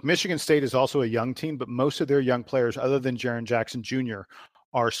look. Michigan State is also a young team, but most of their young players, other than Jaren Jackson Jr.,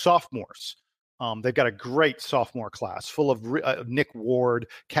 are sophomores. They've got a great sophomore class full of Nick Ward,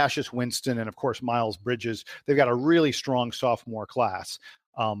 Cassius Winston, and of course Miles Bridges. They've got a really strong sophomore class.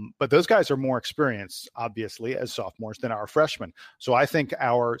 But those guys are more experienced, obviously, as sophomores than our freshmen. So I think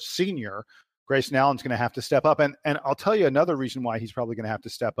our senior, Grayson Allen's going to have to step up. And I'll tell you another reason why he's probably going to have to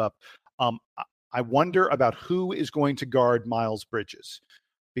step up. I wonder about who is going to guard Miles Bridges,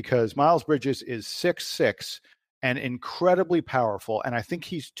 because Miles Bridges is 6'6" and incredibly powerful. And I think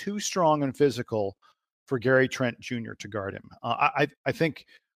he's too strong and physical for Gary Trent Jr. to guard him. I think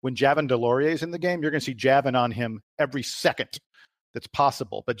when Javin DeLaurier is in the game, you're going to see Javin on him every second that's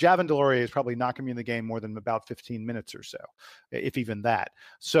possible. But Javin DeLaurier is probably not going to be in the game more than about 15 minutes or so, if even that.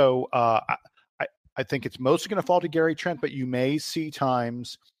 So I think it's mostly going to fall to Gary Trent, but you may see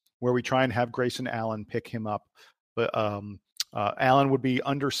times where we try and have Grayson Allen pick him up. But Allen would be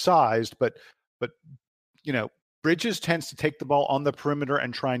undersized, but Bridges tends to take the ball on the perimeter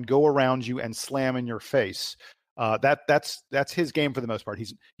and try and go around you and slam in your face. That's his game for the most part.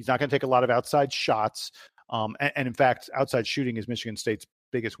 He's not going to take a lot of outside shots. And in fact, outside shooting is Michigan State's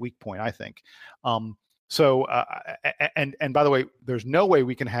biggest weak point, I think. So by the way, there's no way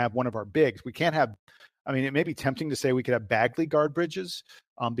we can have one of our bigs. We can't have, it may be tempting to say we could have Bagley guard Bridges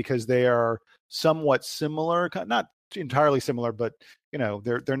because they are somewhat similar, not entirely similar, but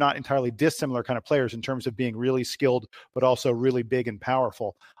they're not entirely dissimilar kind of players in terms of being really skilled, but also really big and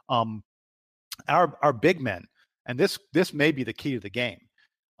powerful. Our big men, and this may be the key to the game.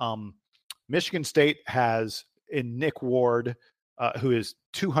 Michigan State has in Nick Ward, who is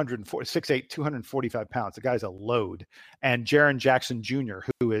 6'8", 245 pounds. The guy's a load. And Jaren Jackson Jr.,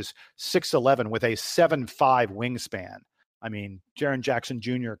 who is 6'11" with a 7'5" wingspan. Jaren Jackson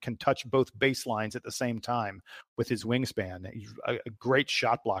Jr. can touch both baselines at the same time with his wingspan. He's a great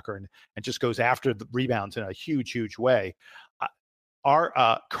shot blocker and just goes after the rebounds in a huge, huge way.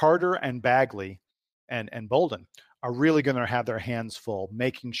 Our Carter and Bagley and Bolden are really going to have their hands full,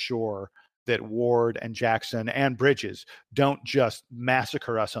 making sure that Ward and Jackson and Bridges don't just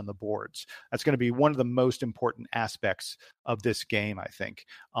massacre us on the boards. That's going to be one of the most important aspects of this game, I think.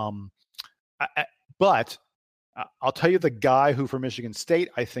 But I'll tell you the guy who for Michigan State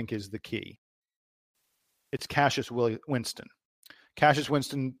I think is the key. It's Cassius Winston. Cassius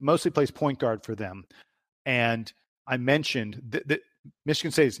Winston mostly plays point guard for them. And I mentioned that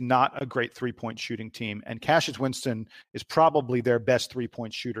Michigan State is not a great three-point shooting team, and Cassius Winston is probably their best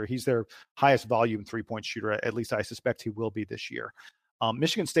three-point shooter. He's their highest volume three-point shooter. At least I suspect he will be this year.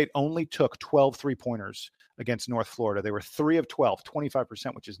 Michigan State only took 12 three-pointers against North Florida. They were 3 of 12,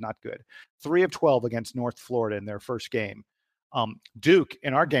 25%, which is not good. 3 of 12 against North Florida in their first game. Duke,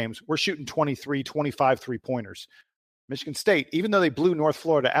 in our games, we're shooting 23, 25 three-pointers. Michigan State, even though they blew North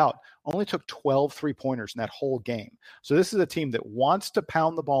Florida out, only took 12 three-pointers in that whole game. So this is a team that wants to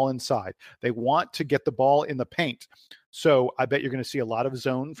pound the ball inside. They want to get the ball in the paint. So I bet you're going to see a lot of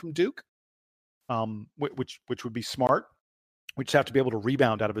zone from Duke, which would be smart. We just have to be able to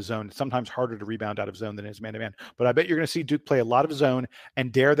rebound out of a zone. It's sometimes harder to rebound out of zone than it is man-to-man. But I bet you're going to see Duke play a lot of zone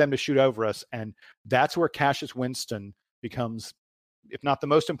and dare them to shoot over us. And that's where Cassius Winston becomes, if not the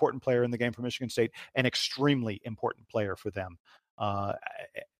most important player in the game for Michigan State, an extremely important player for them.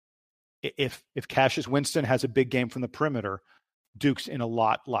 If Cassius Winston has a big game from the perimeter, Duke's in a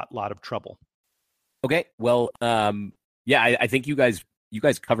lot of trouble. Okay, well, I think you guys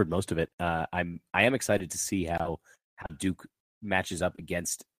covered most of it. I am excited to see how Duke matches up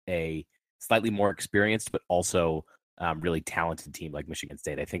against a slightly more experienced but also really talented team like Michigan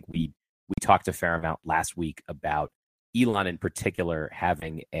State. I think we talked a fair amount last week about Elon in particular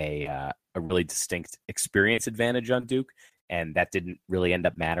having a really distinct experience advantage on Duke, and that didn't really end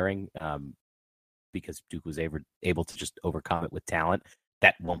up mattering because Duke was able to just overcome it with talent.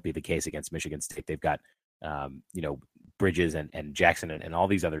 That won't be the case against Michigan State. They've got Bridges and Jackson and all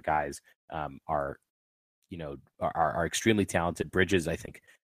these other guys are extremely talented. Bridges, I think,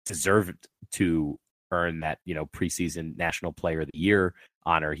 deserved to earn that preseason National Player of the Year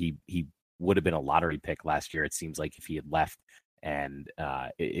honor. He would have been a lottery pick last year, it seems like, if he had left. And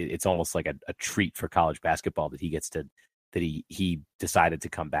it's almost like a treat for college basketball that he decided to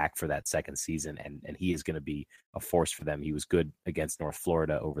come back for that second season, and he is going to be a force for them. He was good against North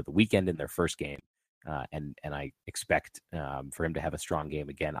Florida over the weekend in their first game, and I expect for him to have a strong game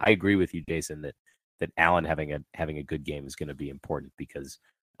again. I agree with you, Jason, that Allen having a good game is going to be important because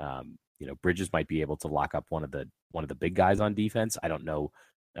Bridges might be able to lock up one of the big guys on defense. I don't know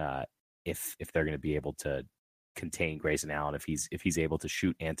if they're going to be able to contain Grayson Allen if he's able to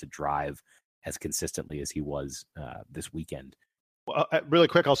shoot and to drive as consistently as he was this weekend. Well, really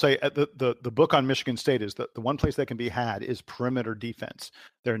quick, I'll say the book on Michigan State is that the one place that can be had is perimeter defense.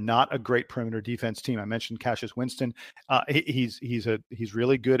 They're not a great perimeter defense team. I mentioned Cassius Winston. He's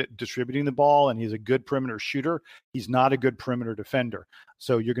really good at distributing the ball, and he's a good perimeter shooter. He's not a good perimeter defender.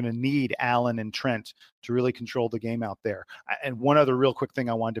 So you're going to need Allen and Trent to really control the game out there. And one other real quick thing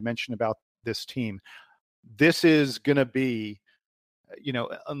I wanted to mention about this team. This is going to be,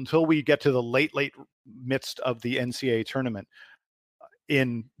 until we get to the late midst of the NCAA tournament,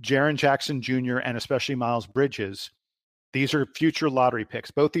 in Jaren Jackson Jr. and especially Miles Bridges, these are future lottery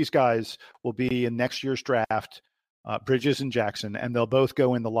picks. Both these guys will be in next year's draft. Bridges and Jackson, and they'll both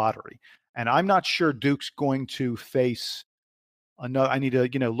go in the lottery. And I'm not sure Duke's going to face another. I need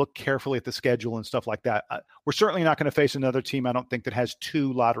to, look carefully at the schedule and stuff like that. We're certainly not going to face another team, I don't think, that has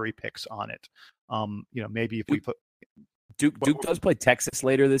 2 lottery picks on it. Maybe if we put Duke does play Texas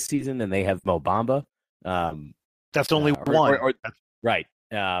later this season, and they have Mo Bamba. That's only one. Right.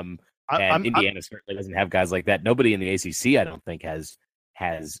 And Indiana certainly doesn't have guys like that. Nobody in the ACC, I don't think, has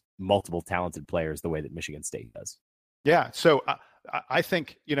multiple talented players the way that Michigan State does. Yeah. So I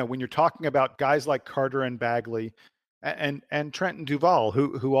think, when you're talking about guys like Carter and Bagley and Trenton Duval,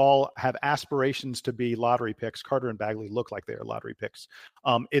 who all have aspirations to be lottery picks, Carter and Bagley look like they are lottery picks.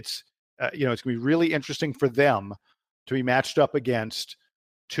 It's going to be really interesting for them to be matched up against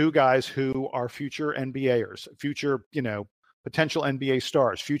 2 guys who are future NBAers, future, potential NBA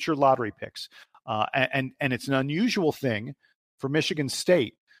stars, future lottery picks. And it's an unusual thing for Michigan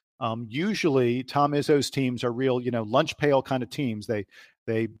State. Usually Tom Izzo's teams are real, lunch pail kind of teams. They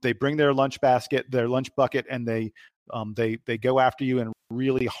bring their lunch basket, their lunch bucket, and they go after you in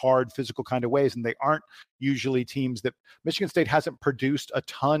really hard physical kind of ways. And they aren't usually teams that Michigan State hasn't produced a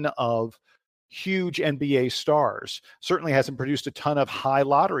ton of huge NBA stars, certainly hasn't produced a ton of high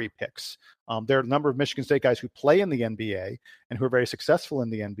lottery picks. There are a number of Michigan State guys who play in the NBA and who are very successful in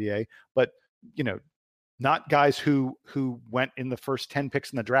the NBA, but, not guys who went in the first 10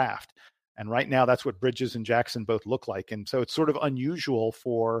 picks in the draft. And right now that's what Bridges and Jackson both look like. And so it's sort of unusual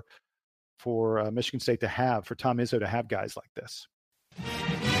for Michigan State for Tom Izzo to have guys like this.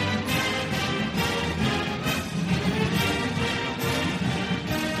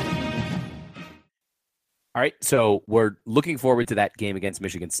 All right, so we're looking forward to that game against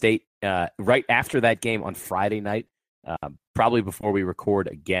Michigan State. Right after that game on Friday night, probably before we record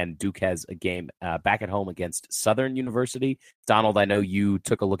again, Duke has a game back at home against Southern University. Donald, I know you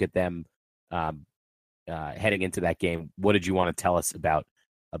took a look at them heading into that game. What did you want to tell us about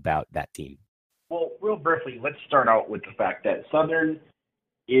that team? Well, real briefly, let's start out with the fact that Southern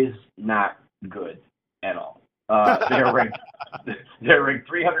is not good at all. They're ranked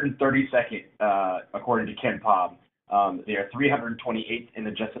 332nd according to Ken Pom. They are 328th in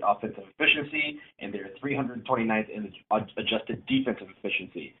adjusted offensive efficiency, and they're 329th in adjusted defensive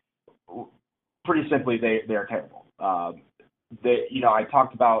efficiency. Pretty simply, they are terrible. I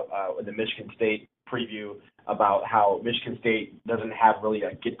talked about in the Michigan State preview about how Michigan State doesn't have really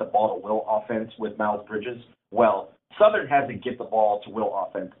a get the ball to will offense with Miles Bridges. Well, Southern has a get the ball to will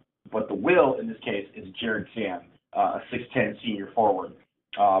offense, but the will in this case is Jared Sam, a 6'10" senior forward,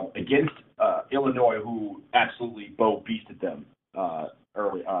 against Illinois, who absolutely beasted them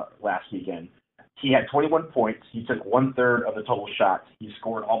early last weekend. He had 21 points. He took 1/3 of the total shots. He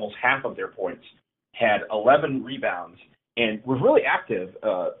scored almost half of their points, had 11 rebounds, and was really active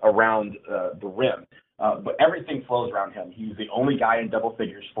around the rim. But everything flows around him. He's the only guy in double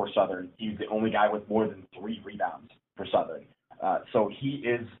figures for Southern. He's the only guy with more than 3 rebounds for Southern. So he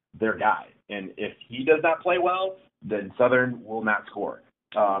is their guy. And if he does not play well, then Southern will not score.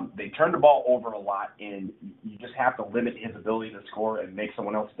 They turn the ball over a lot, and you just have to limit his ability to score and make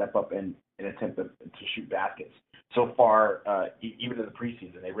someone else step up and attempt to shoot baskets. So far, even in the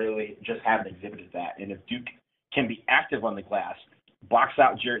preseason, they really just haven't exhibited that. And if Duke can be active on the glass, box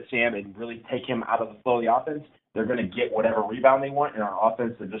out Jarrett Sam, and really take him out of the flow of the offense, they're going to get whatever rebound they want, and our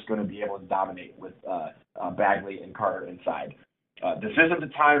offense is just going to be able to dominate with Bagley and Carter inside. This isn't the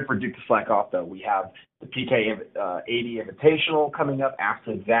time for Duke to slack off, though. We have the PK 80 Invitational coming up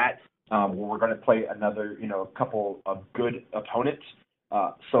after that, where we're going to play another, couple of good opponents.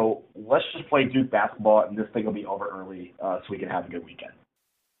 So let's just play Duke basketball, and this thing will be over early so we can have a good weekend.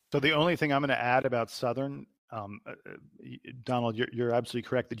 So the only thing I'm going to add about Southern, Donald, you're absolutely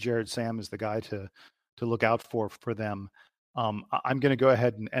correct that Jared Sam is the guy to look out for them. I'm going to go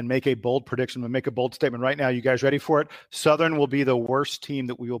ahead and make a bold prediction and make a bold statement right now. You guys ready for it? Southern will be the worst team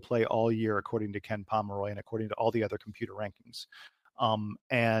that we will play all year, according to Ken Pomeroy and according to all the other computer rankings.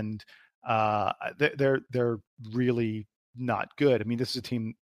 They're really not good. I mean, this is a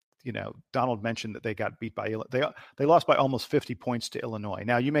team, Donald mentioned that they got beat by, they lost by almost 50 points to Illinois.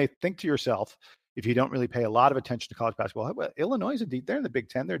 Now you may think to yourself, if you don't really pay a lot of attention to college basketball, well, Illinois they're in the Big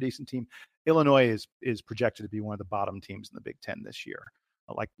Ten. They're a decent team. Illinois is projected to be one of the bottom teams in the Big Ten this year,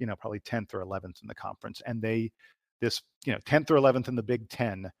 probably 10th or 11th in the conference. And 10th or 11th in the Big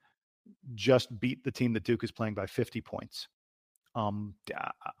Ten just beat the team that Duke is playing by 50 points.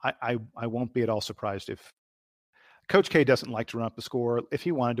 I won't be at all surprised if Coach K doesn't like to run up the score. If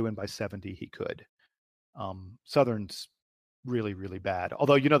he wanted to win by 70, he could. Southern's really, really bad.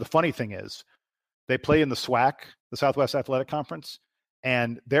 Although, the funny thing is, they play in the SWAC, the Southwest Athletic Conference,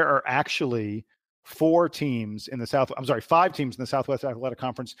 and there are actually five teams in the Southwest Athletic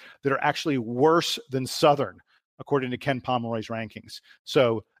Conference that are actually worse than Southern, according to Ken Pomeroy's rankings.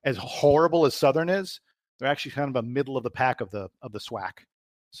 So as horrible as Southern is, they're actually kind of a middle of the pack of the SWAC.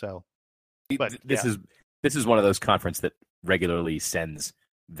 So, but this is one of those conference that regularly sends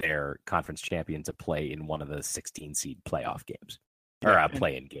their conference champion to play in one of the 16 seed playoff games, or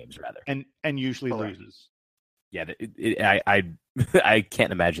play-in games rather, and usually loses. Yeah, I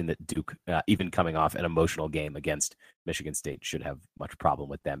can't imagine that Duke, even coming off an emotional game against Michigan State, should have much problem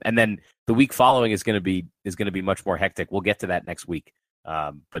with them. And then the week following is going to be much more hectic. We'll get to that next week.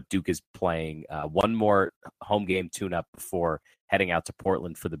 But Duke is playing one more home game tune-up before heading out to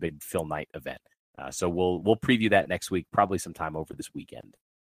Portland for the big Phil Knight event. So we'll preview that next week, probably sometime over this weekend.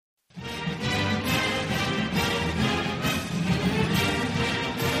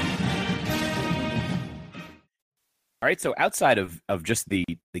 All right, so outside of just the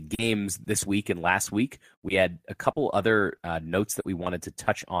games this week and last week, we had a couple other notes that we wanted to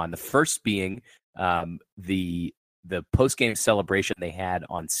touch on. The first being the post-game celebration they had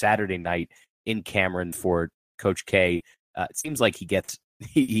on Saturday night in Cameron for Coach K. It seems like he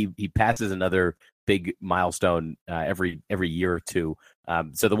passes another big milestone every year or two.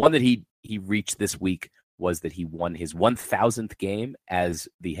 So the one that he reached this week was that he won his 1,000th game as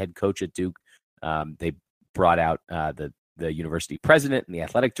the head coach at Duke. They brought out the university president and the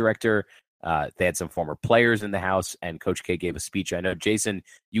athletic director. They had some former players in the house, and Coach K gave a speech. I know, Jason,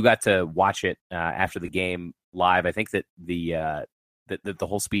 you got to watch it after the game live. I think that the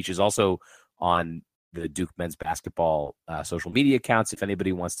whole speech is also on the Duke men's basketball social media accounts if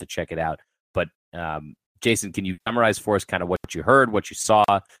anybody wants to check it out. But Jason, can you summarize for us kind of what you heard, what you saw,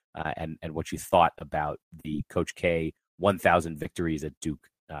 and what you thought about the Coach K 1,000 victories at Duke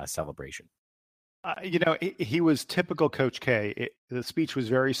celebration? He was typical Coach K. The speech was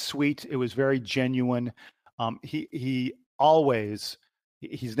very sweet. It was very genuine. He's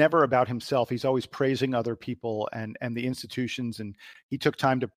never about himself. He's always praising other people and the institutions. And he took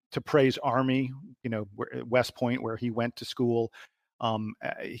time to praise Army, West Point, where he went to school.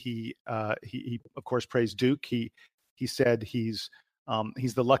 He of course praised Duke. He said he's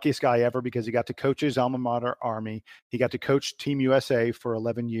the luckiest guy ever because he got to coach his alma mater, Army. He got to coach Team USA for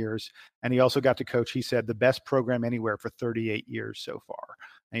 11 years. And he also got to coach, he said, the best program anywhere for 38 years so far.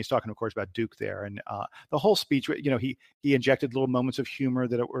 And he's talking, of course, about Duke there. And the whole speech, he injected little moments of humor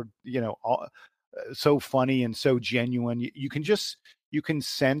that were, so funny and so genuine. You can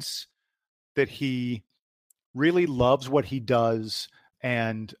sense that he really loves what he does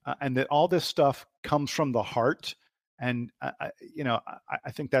and that all this stuff comes from the heart. And, I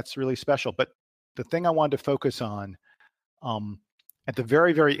think that's really special. But the thing I wanted to focus on at the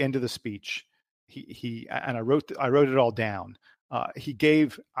very, very end of the speech, I wrote it all down. He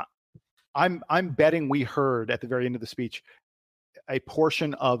gave, I'm betting we heard at the very end of the speech a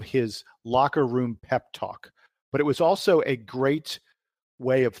portion of his locker room pep talk, but it was also a great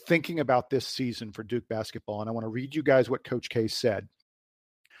way of thinking about this season for Duke basketball. And I want to read you guys what Coach K said.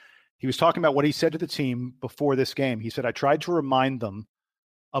 He was talking about what he said to the team before this game. He said, I tried to remind them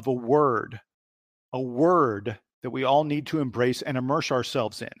of a word that we all need to embrace and immerse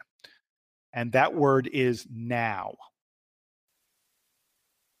ourselves in. And that word is now.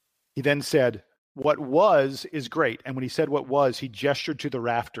 He then said, what was is great. And when he said what was, he gestured to the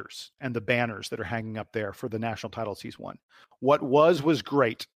rafters and the banners that are hanging up there for the national titles he's won. What was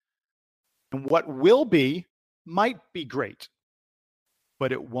great. And what will be might be great.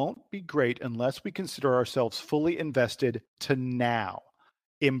 But it won't be great unless we consider ourselves fully invested to now.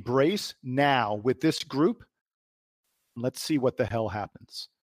 Embrace now with this group. Let's see what the hell happens.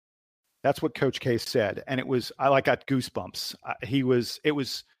 That's what Coach K said. And I got goosebumps. It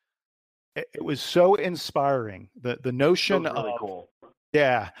was so inspiring. The notion of, really cool.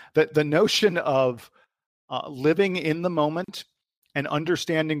 The notion of living in the moment and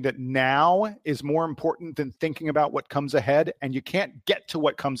understanding that now is more important than thinking about what comes ahead. And you can't get to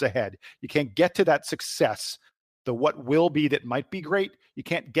what comes ahead. You can't get to that success, the what will be that might be great. You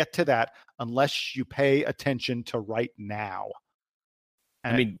can't get to that unless you pay attention to right now.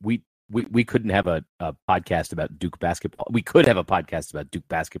 And I mean, we couldn't have a podcast about Duke basketball. We could have a podcast about Duke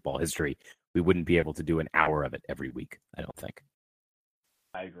basketball history. We wouldn't be able to do an hour of it every week, I don't think.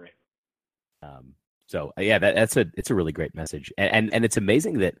 I agree. So yeah, it's a really great message, and it's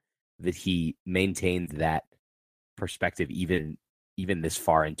amazing that he maintained that perspective even this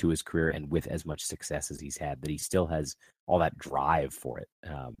far into his career and with as much success as he's had, that he still has all that drive for it.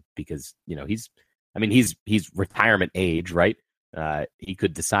 Because he's retirement age, right? He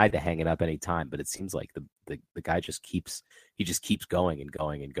could decide to hang it up any time, but it seems like the guy just keeps going and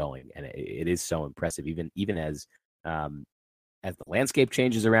going and going, and it is so impressive. Even as the landscape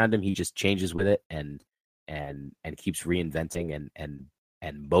changes around him, he just changes with it and keeps reinventing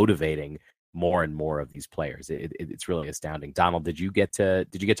and motivating more and more of these players. It's really astounding. Donald, did you get to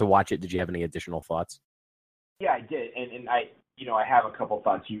watch it? Did you have any additional thoughts? Yeah, I did, and I have a couple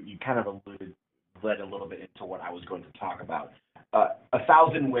thoughts. You kind of led a little bit into what I was going to talk about.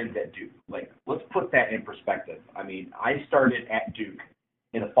 1,000 wins at Duke. Like, let's put that in perspective. I mean, I started at Duke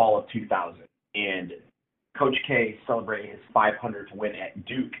in the fall of 2000, and Coach K celebrated his 500th win at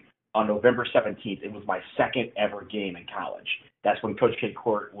Duke on November 17th. It was my second ever game in college. That's when Coach K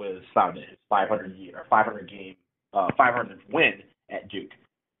Court was founded, his 500th win at Duke.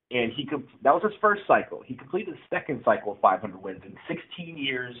 And that was his first cycle. He completed the second cycle of 500 wins in 16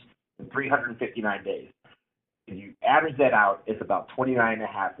 years and 359 days. If you average that out, it's about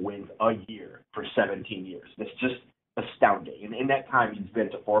 29.5 wins a year for 17 years. That's just astounding. And in that time, he's been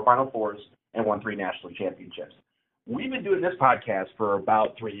to 4 Final Fours and won 3 national championships. We've been doing this podcast for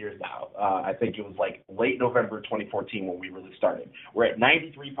about 3 years now. I think it was like late November 2014 when we really started. We're at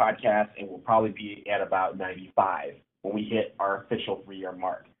 93 podcasts, and we'll probably be at about 95 when we hit our official 3-year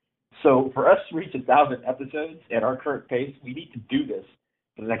mark. So for us to reach 1,000 episodes at our current pace, we need to do this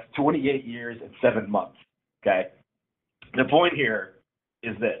for the next 28 years and 7 months, okay? The point here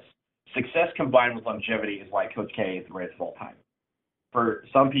is this. Success combined with longevity is why Coach K is the greatest of all time. For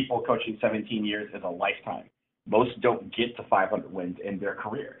some people, coaching 17 years is a lifetime. Most don't get to 500 wins in their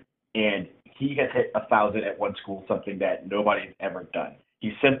career. And he has hit 1,000 at one school, something that nobody's ever done.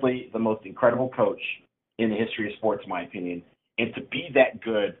 He's simply the most incredible coach in the history of sports, in my opinion. And to be that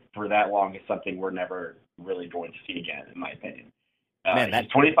good for that long is something we're never really going to see again, in my opinion.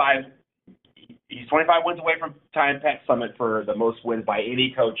 He's 25 wins away from tying Pat Summitt for the most wins by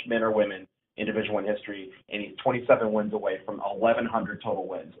any coach, men or women, in Division I history, and he's 27 wins away from 1,100 total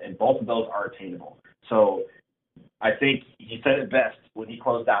wins, and both of those are attainable. So I think he said it best when he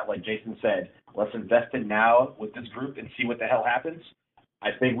closed out, like Jason said, let's invest in now with this group and see what the hell happens. I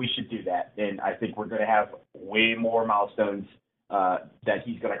think we should do that, and I think we're going to have way more milestones that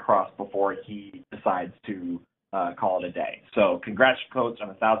he's going to cross before he decides to call it a day. So congrats, Coach, on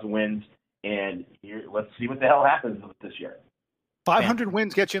 1,000 wins, and let's see what the hell happens this year. 500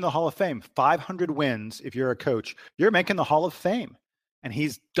 wins get you in the Hall of Fame. 500 wins, if you're a coach, you're making the Hall of Fame. And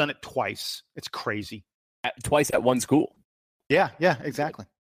he's done it twice. It's crazy. Twice at one school. Yeah, exactly.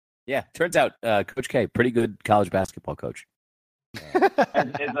 Yeah, turns out Coach K, pretty good college basketball coach. As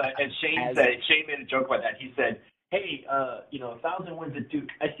Shane said, Shane made a joke about that. He said, hey, 1,000 wins at Duke.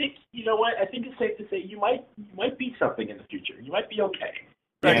 I think, you know what? I think it's safe to say you might be something in the future. You might be okay.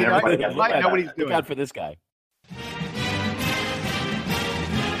 Right, he might know what he's doing. Look out for this guy.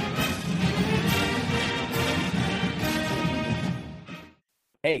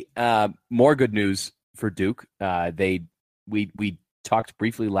 Hey, more good news for Duke. We talked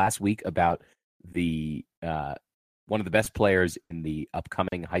briefly last week about the one of the best players in the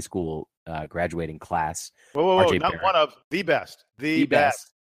upcoming high school graduating class. Whoa, not Barrett. One of the best. The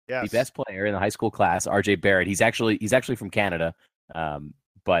best. Yes. The best player in the high school class, RJ Barrett. He's actually from Canada,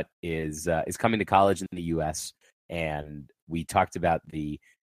 but is coming to college in the U.S. And we talked about the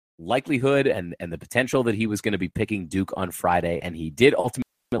likelihood and the potential that he was going to be picking Duke on Friday, and he did ultimately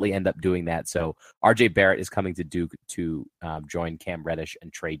end up doing that. So RJ Barrett is coming to Duke to join Cam Reddish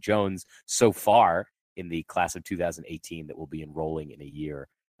and Trey Jones so far in the class of 2018 that will be enrolling in a year.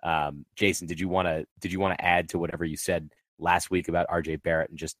 Jason, did you want to add to whatever you said last week about RJ Barrett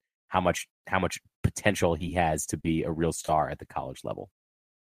and just how much potential he has to be a real star at the college level?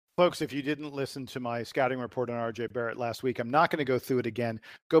 Folks, if you didn't listen to my scouting report on RJ Barrett last week, I'm not going to go through it again.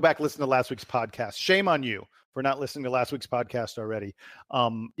 Go back, listen to last week's podcast. Shame on you for not listening to last week's podcast already.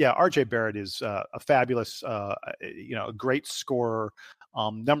 RJ Barrett is a fabulous, a great scorer,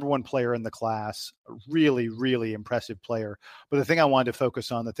 number one player in the class, really, really impressive player. But the thing I wanted to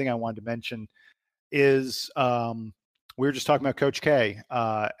focus on, the thing I wanted to mention is we were just talking about Coach K.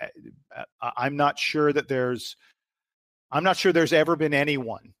 I'm not sure there's ever been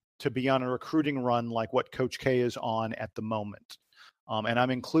anyone to be on a recruiting run like what Coach K is on at the moment. And I'm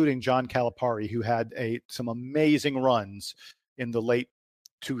including John Calipari, who had some amazing runs in the late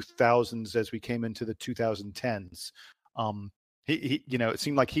 2000s as we came into the 2010s. It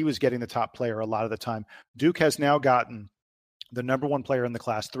seemed like he was getting the top player a lot of the time. Duke has now gotten the number one player in the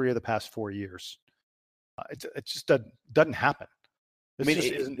class 3 of the past 4 years. It just doesn't happen.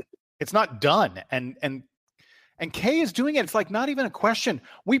 It's not done. And And Kay is doing it. It's like not even a question.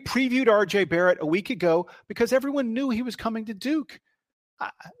 We previewed RJ Barrett a week ago because everyone knew he was coming to Duke.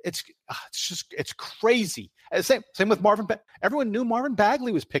 It's crazy. Same with Marvin. Everyone knew Marvin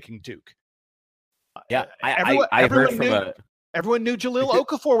Bagley was picking Duke. Yeah, I heard from everyone knew Jahlil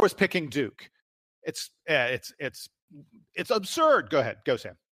Okafor was picking Duke. It's absurd. Go ahead, go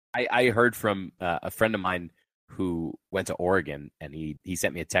Sam. I heard from a friend of mine who went to Oregon, and he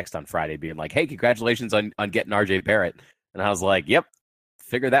sent me a text on Friday being like, "Hey, congratulations on getting RJ Barrett." And I was like, "Yep,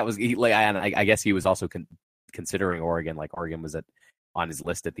 figured that was." I guess he was also considering Oregon. Like Oregon was on his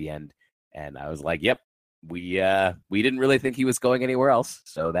list at the end, and I was like, "Yep, we didn't really think he was going anywhere else,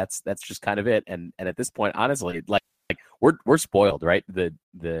 so that's just kind of it." And at this point, honestly, like we're spoiled, right?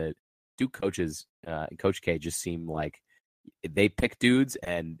 The Duke coaches, Coach K, just seem like they pick dudes,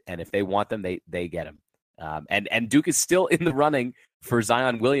 and if they want them, they get them. And Duke is still in the running for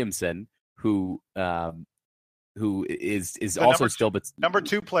Zion Williamson, who is also still number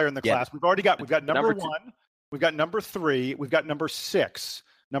 2 player in the class. We've got number 1, we've got number 3, we've got number 6.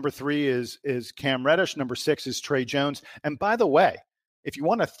 Number 3 is Cam Reddish. Number 6 is Trey Jones. And by the way, if you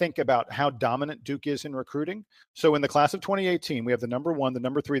want to think about how dominant Duke is in recruiting, so in the class of 2018, we have the number 1, the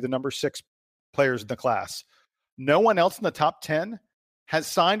number 3, the number 6 players in the class. No one else in the top 10 has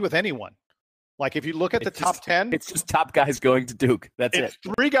signed with anyone. Like if you look at the top 10, it's just top guys going to Duke. That's it.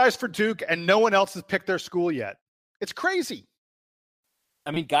 3 guys for Duke, and no one else has picked their school yet. It's crazy.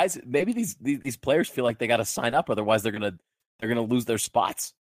 I mean, guys, maybe these players feel like they got to sign up, otherwise they're gonna lose their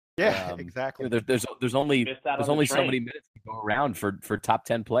spots. Yeah, exactly. There's only so many minutes to go around for top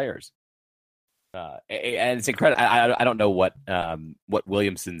 10 players, and it's incredible. I don't know what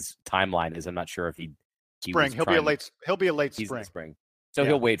Williamson's timeline is. I'm not sure if he'll be a late spring. So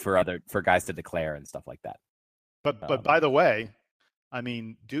he'll wait for guys to declare and stuff like that. But by the way, I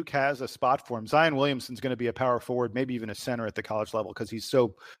mean, Duke has a spot for him. Zion Williamson's going to be a power forward, maybe even a center at the college level because he's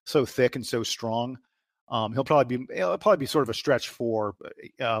so thick and so strong. He'll probably be sort of a stretch 4,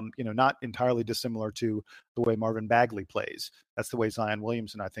 not entirely dissimilar to the way Marvin Bagley plays. That's the way Zion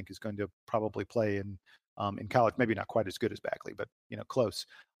Williamson, I think, is going to probably play in college. Maybe not quite as good as Bagley, but close.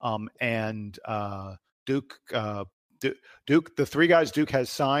 Duke, the 3 guys Duke has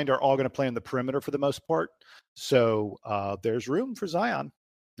signed are all going to play in the perimeter for the most part. So there's room for Zion,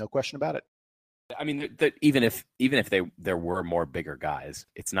 no question about it. I mean, even if there were more bigger guys,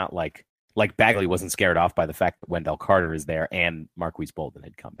 it's not like Bagley wasn't scared off by the fact that Wendell Carter is there and Marquise Bolden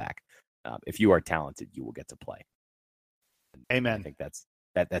had come back. If you are talented, you will get to play. Amen. I think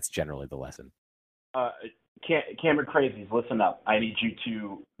that's generally the lesson. Cameron Crazies, listen up. I need you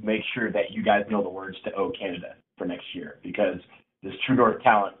to make sure that you guys know the words to O Canada for next year, because this True North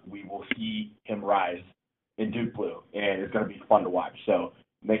talent, we will see him rise in Duke Blue, and it's going to be fun to watch. So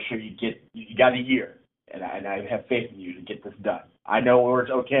make sure you got a year, and I have faith in you to get this done. I know words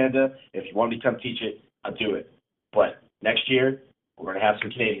O Canada. If you want me to come teach it, I'll do it. But next year, we're going to have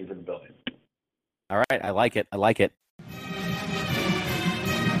some Canadians in the building. All right, I like it.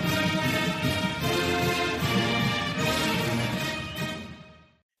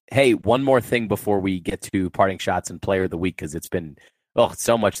 Hey, one more thing before we get to parting shots and player of the week, because it's been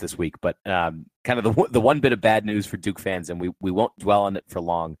so much this week. But kind of the one bit of bad news for Duke fans, and we won't dwell on it for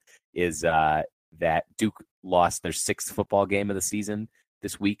long, is that Duke lost their 6th football game of the season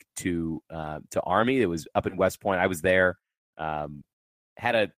this week to Army. It was up in West Point. I was there.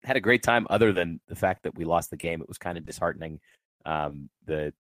 Had a great time. Other than the fact that we lost the game, it was kind of disheartening.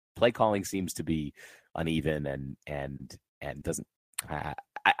 The play calling seems to be uneven and doesn't.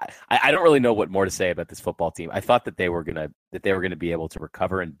 I don't really know what more to say about this football team. I thought that they were gonna be able to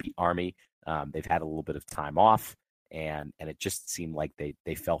recover and beat Army. They've had a little bit of time off, and it just seemed like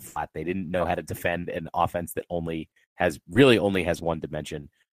they fell flat. They didn't know how to defend an offense that only has one dimension.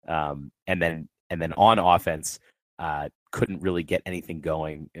 And then on offense, couldn't really get anything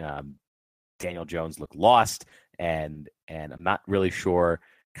going. Daniel Jones looked lost, and I'm not really sure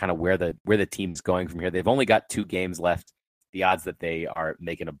kind of where the team's going from here. They've only got 2 games left. The odds that they are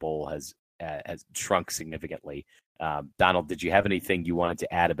making a bowl has shrunk significantly. Donald, did you have anything you wanted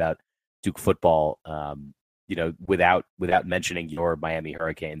to add about Duke football? Without mentioning your Miami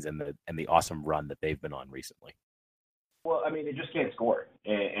Hurricanes and the awesome run that they've been on recently. Well, I mean, they just can't score,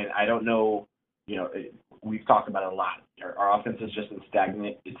 and I don't know. We've talked about it a lot. Our offense has just been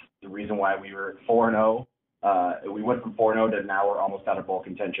stagnant. It's the reason why we were 4-0. We went from 4-0 to now we're almost out of bowl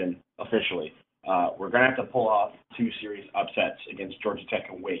contention officially. We're going to have to pull off 2 serious upsets against Georgia Tech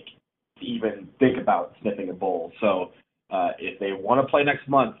and Wake to even think about sniffing a bowl. So if they want to play next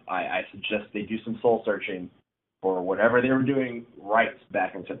month, I suggest they do some soul searching for whatever they were doing right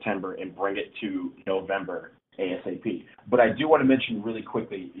back in September and bring it to November ASAP. But I do want to mention really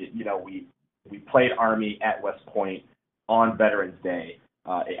quickly, we played Army at West Point on Veterans Day.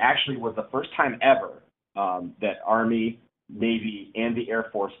 It actually was the first time ever that Army, Navy, and the Air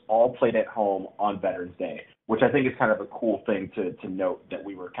Force all played at home on Veterans Day, which I think is kind of a cool thing to note, that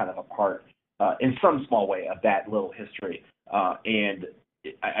we were kind of a part, in some small way, of that little history. I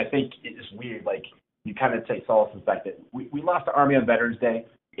think it's weird, like, you kind of take solace in the fact that we lost to Army on Veterans Day.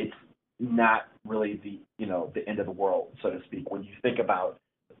 It's not really the end of the world, so to speak, when you think about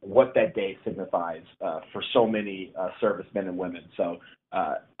what that day signifies for so many servicemen and women. So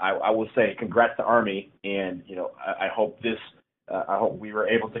I will say congrats to Army, and I hope we were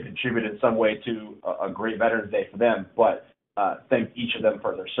able to contribute in some way to a great Veterans Day for them. But thank each of them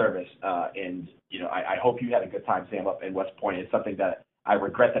for their service, and I hope you had a good time, Sam, up in West Point. It's something that I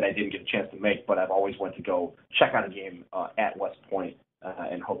regret that I didn't get a chance to make, but I've always wanted to go check out a game at West Point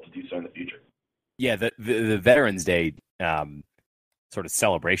and hope to do so in the future. Yeah, the Veterans Day sort of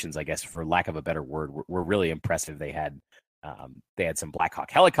celebrations, I guess, for lack of a better word, were really impressive. They had some Black Hawk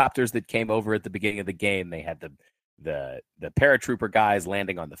helicopters that came over at the beginning of the game. They had the paratrooper guys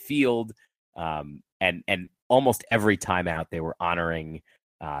landing on the field, and almost every time out they were honoring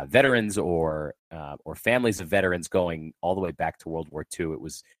veterans or families of veterans going all the way back to World War II. It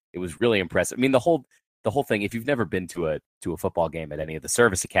was really impressive. I mean, the whole thing. If you've never been to a football game at any of the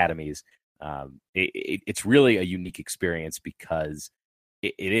service academies, it's really a unique experience, because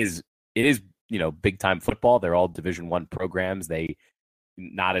it is big time football. They're all Division I programs. They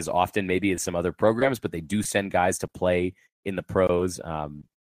not as often maybe as some other programs, but they do send guys to play in the pros. But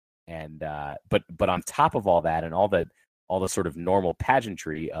on top of all that, and all the sort of normal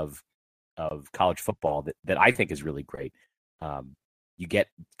pageantry of college football that I think is really great, you get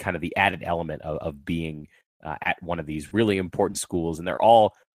kind of the added element of being at one of these really important schools, and they're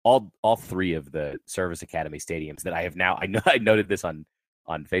all three of the service academy stadiums that I have now. I noted this on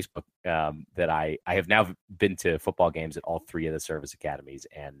Facebook, that I have now been to football games at all three of the service academies,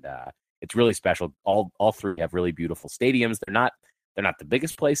 and it's really special. All three have really beautiful stadiums. They're not the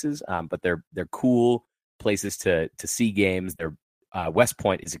biggest places, but they're cool places to see games. They're West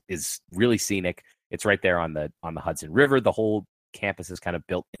Point is really scenic. It's right there on the Hudson River. The whole campus is kind of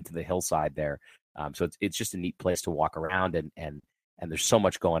built into the hillside there, so it's just a neat place to walk around, and there's so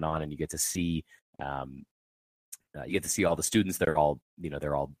much going on, and you get to see all the students that are all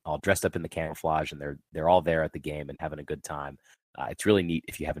dressed up in the camouflage, and they're all there at the game and having a good time. It's really neat.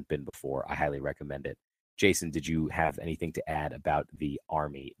 If you haven't been before, I highly recommend it. Jason, did you have anything to add about the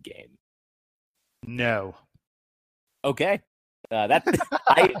Army game? No. Okay. I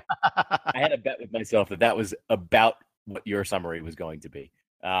had a bet with myself that was about what your summary was going to be.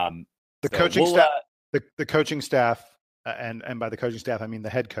 The coaching staff, and by the coaching staff, I mean the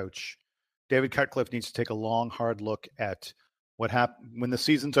head coach, David Cutcliffe, needs to take a long, hard look at what happened when the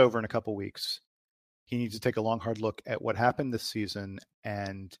season's over in a couple weeks. He needs to take a long, hard look at what happened this season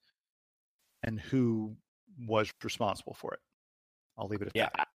and who was responsible for it. I'll leave it at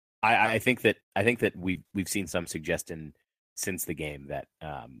that. I think that we've seen some suggestion since the game that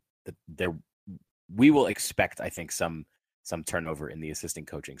we will expect, I think, some turnover in the assistant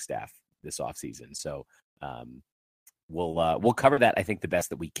coaching staff this offseason. So we'll cover that, I think, the best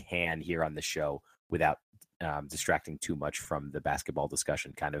that we can here on the show without distracting too much from the basketball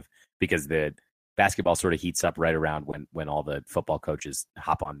discussion, kind of, because the basketball sort of heats up right around when all the football coaches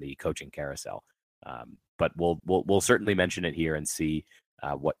hop on the coaching carousel. But we'll certainly mention it here and see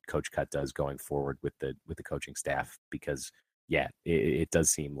what Coach Cut does going forward with the coaching staff, because it does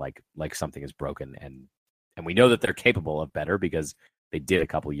seem like something is broken, and we know that they're capable of better, because they did a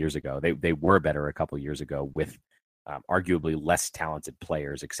couple years ago. They were better a couple years ago with arguably less talented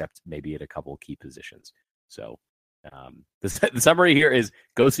players, except maybe at a couple key positions. So the summary here is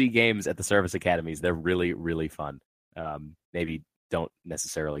go see games at the service academies. They're really, really fun. Maybe don't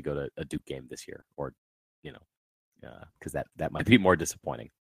necessarily go to a Duke game this year, or because that might be more disappointing.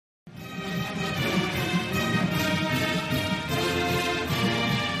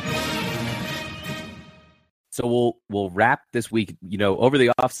 So we'll wrap this week. Over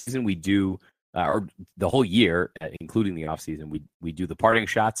the off season, we do, or the whole year, including the off season, we do the parting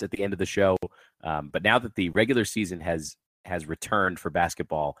shots at the end of the show. But now that the regular season has returned for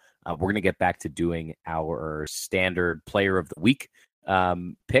basketball, we're going to get back to doing our standard player of the week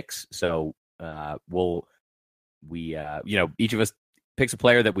picks. So each of us picks a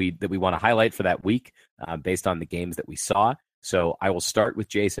player that we want to highlight for that week based on the games that we saw. So I will start with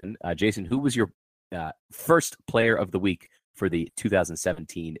Jason. Jason, who was your first player of the week for the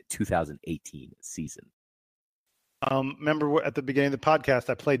 2017-2018 season? Remember at the beginning of the podcast,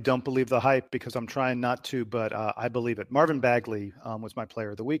 I played Don't Believe the Hype because I'm trying not to, but I believe it. Marvin Bagley was my player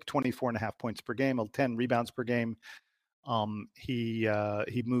of the week, 24.5 points per game, 10 rebounds per game.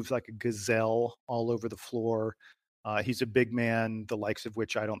 He moves like a gazelle all over the floor. He's a big man, the likes of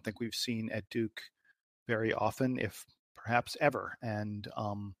which I don't think we've seen at Duke very often, if perhaps ever. And,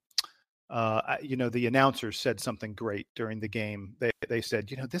 the announcers said something great during the game. They said,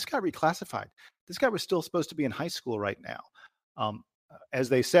 this guy reclassified. This guy was still supposed to be in high school right now. As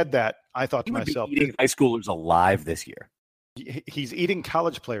they said that, I thought to myself, eating high schoolers alive this year. He's eating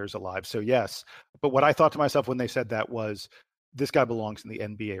college players alive. So yes, but what I thought to myself when they said that was, this guy belongs in the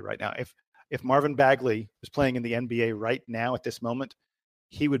NBA right now. If Marvin Bagley was playing in the NBA right now at this moment,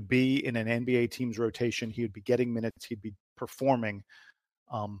 he would be in an NBA team's rotation. He would be getting minutes. He'd be performing.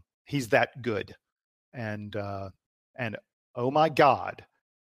 He's that good. And oh my God,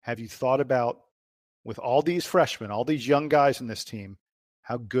 have you thought about, with all these freshmen, all these young guys in this team,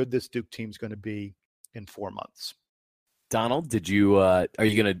 how good this Duke team's going to be in 4 months? Donald, are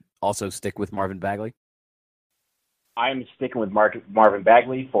you going to also stick with Marvin Bagley? I'm sticking with Marvin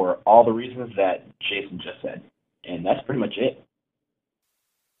Bagley for all the reasons that Jason just said, and that's pretty much it.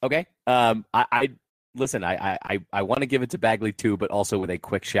 Okay. I listen. I want to give it to Bagley too, but also with a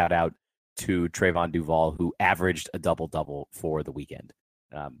quick shout out to Trayvon Duval, who averaged a double-double for the weekend,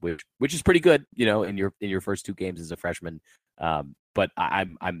 which is pretty good, in your first 2 games as a freshman. But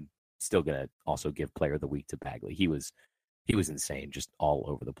I'm still gonna also give Player of the Week to Bagley. He was insane, just all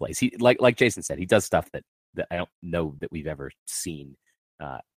over the place. He like Jason said, he does stuff that I don't know that we've ever seen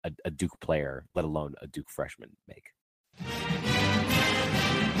a Duke player, let alone a Duke freshman, make.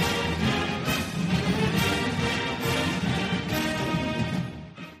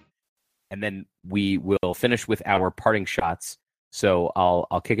 And then we will finish with our parting shots. So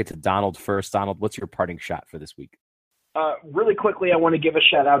I'll kick it to Donald first. Donald, what's your parting shot for this week? Really quickly, I want to give a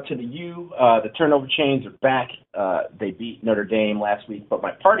shout out to the U. The turnover chains are back. They beat Notre Dame last week. But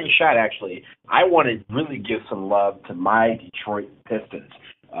my parting shot, actually, I want to really give some love to my Detroit Pistons.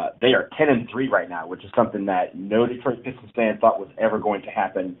 They are 10-3 right now, which is something that no Detroit Pistons fan thought was ever going to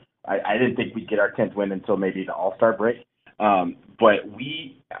happen. I didn't think we'd get our 10th win until maybe the All-Star break. But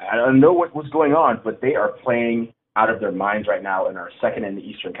I don't know what was going on, but they are playing out of their minds right now in our second in the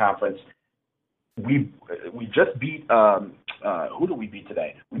Eastern Conference. We just beat who did we beat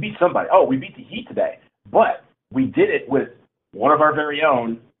today? We beat somebody. Oh, we beat the Heat today. But we did it with one of our very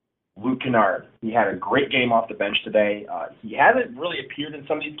own, Luke Kennard. He had a great game off the bench today. He hasn't really appeared in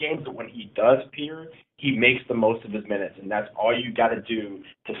some of these games, but when he does appear, he makes the most of his minutes, and that's all you got to do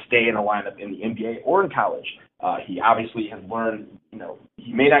to stay in a lineup in the NBA or in college. He obviously has learned,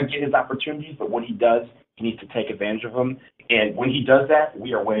 he may not get his opportunities, but when he does, he needs to take advantage of them. And when he does that,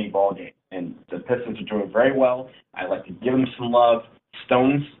 we are winning ball games. And the Pistons are doing very well. I like to give them some love.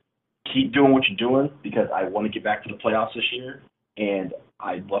 Stones, keep doing what you're doing because I want to get back to the playoffs this year. And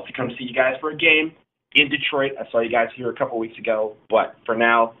I'd love to come see you guys for a game in Detroit. I saw you guys here a couple weeks ago. But for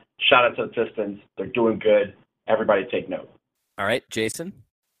now, shout out to the Pistons. They're doing good. Everybody take note. All right, Jason?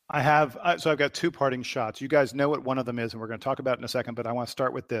 I've got 2 parting shots. You guys know what one of them is, and we're going to talk about it in a second, but I want to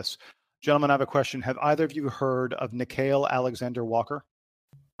start with this. Gentlemen, I have a question. Have either of you heard of Nickeil Alexander-Walker?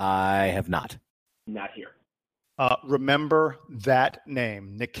 I have not. Not here. Remember that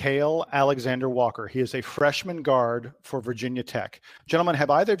name, Nickeil Alexander-Walker. He is a freshman guard for Virginia Tech. Gentlemen, have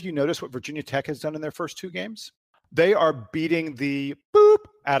either of you noticed what Virginia Tech has done in their first 2 games? They are beating the boop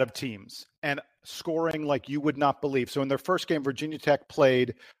out of teams and scoring like you would not believe. So in their first game, Virginia Tech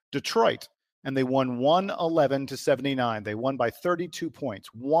played Detroit, and they won 111-79. They won by 32 points,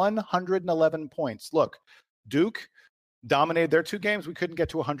 111 points. Look, Duke dominated their 2 games. We couldn't get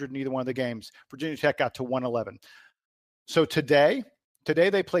to 100 in either one of the games. Virginia Tech got to 111. So today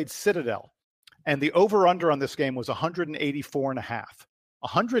they played Citadel, and the over-under on this game was 184.5.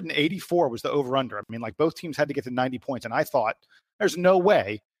 184 was the over-under. I mean, like, both teams had to get to 90 points, and I thought, there's no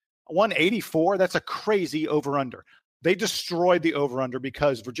way. 184, that's a crazy over-under. They destroyed the over-under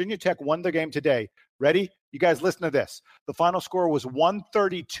because Virginia Tech won the game today. Ready? You guys listen to this. The final score was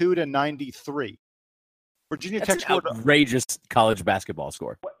 132-93. Virginia Tech scored an outrageous college basketball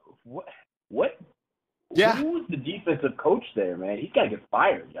score. What? Yeah. Who was the defensive coach there, man? He's got to get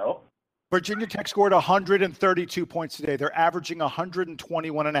fired, yo. Virginia Tech scored 132 points today. They're averaging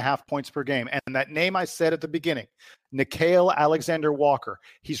 121.5 points per game. And that name I said at the beginning, Nickeil Alexander-Walker,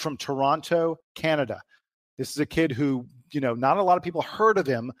 he's from Toronto, Canada. This is a kid who, not a lot of people heard of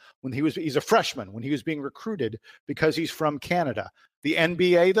him when he's a freshman, when he was being recruited because he's from Canada. The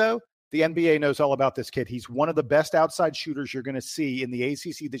NBA, though, The NBA knows all about this kid. He's one of the best outside shooters you're going to see in the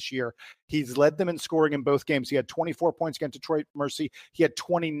ACC this year. He's led them in scoring in both games. He had 24 points against Detroit Mercy. He had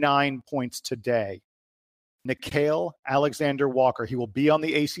 29 points today. Nickeil Alexander-Walker. He will be on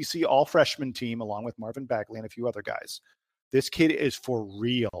the ACC all-freshman team along with Marvin Bagley and a few other guys. This kid is for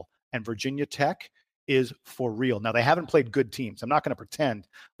real, and Virginia Tech is for real. Now, they haven't played good teams. I'm not going to pretend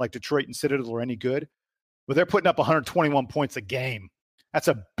like Detroit and Citadel are any good, but they're putting up 121 points a game. That's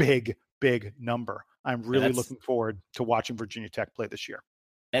a big, big number. I'm really looking forward to watching Virginia Tech play this year.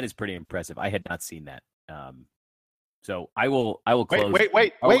 That is pretty impressive. I had not seen that. So I will close.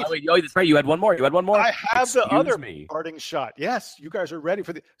 Wait. Oh, that's right. You had one more. I have Excuse the other me. parting shot. Yes, you guys are ready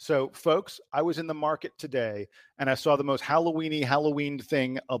for the. So, folks, I was in the market today and I saw the most Halloween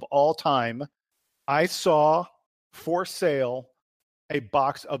thing of all time. I saw for sale a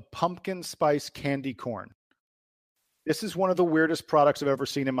box of pumpkin spice candy corn. This is one of the weirdest products I've ever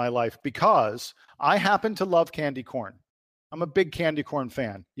seen in my life because I happen to love candy corn. I'm a big candy corn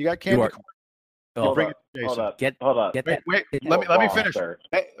fan. You got candy corn? Hold up. Wait. Let me finish.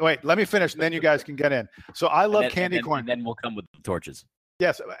 Wait, let me finish, and then you guys can get in. So I love candy corn. And then we'll come with the torches.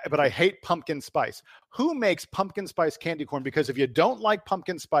 Yes, but I hate pumpkin spice. Who makes pumpkin spice candy corn? Because if you don't like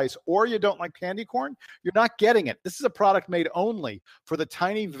pumpkin spice or you don't like candy corn, you're not getting it. This is a product made only for the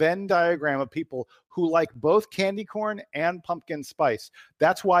tiny Venn diagram of people who like both candy corn and pumpkin spice.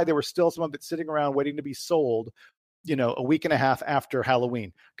 That's why there were still some of it sitting around waiting to be sold, a week and a half after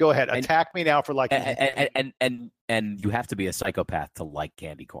Halloween. Go ahead. Attack me now for liking it. And you have to be a psychopath to like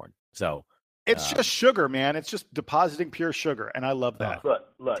candy corn. So it's just sugar, man. It's just depositing pure sugar. And I love that.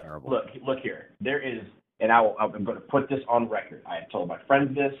 Look here. There is, and I'm going to put this on record. I have told my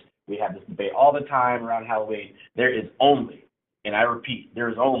friends this. We have this debate all the time around Halloween. There is only, and I repeat, there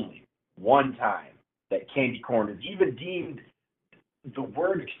is only one time that candy corn is even deemed the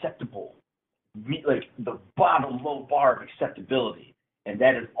word acceptable. Like the bottom low bar of acceptability, and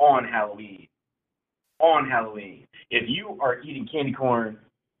that is on Halloween. On Halloween, if you are eating candy corn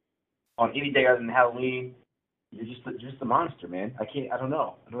on any day other than Halloween, you're just a monster, man. I don't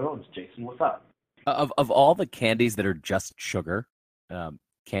know, Jason. What's up? Of all the candies that are just sugar,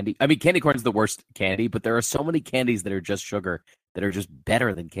 candy corn is the worst candy, but there are so many candies that are just sugar that are just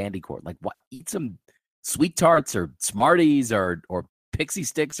better than candy corn. Like what? Eat some Sweet Tarts or Smarties or Pixie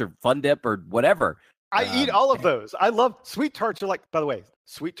Sticks or Fun Dip or whatever. I eat all of those. I love Sweet Tarts. Are like, by the way,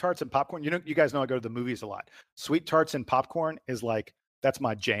 Sweet Tarts and popcorn. You guys know I go to the movies a lot. Sweet Tarts and popcorn is like, that's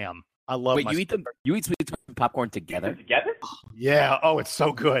my jam. I love. Wait, you eat them? You eat Sweet Tarts and popcorn together? Yeah. Oh, it's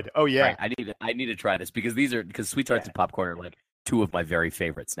so good. Oh yeah. Right. I need to try this because Sweet Tarts and popcorn are like two of my very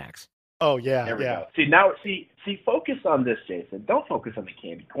favorite snacks. Oh yeah. There we go. See, focus on this, Jason. Don't focus on the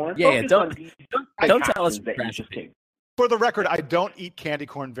candy corn. Yeah. Don't tell us that you just take. For the record, I don't eat candy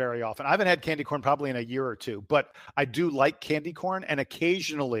corn very often. I haven't had candy corn probably in a year or two, but I do like candy corn, and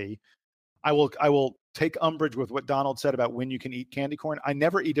occasionally I will take umbrage with what Donald said about when you can eat candy corn. I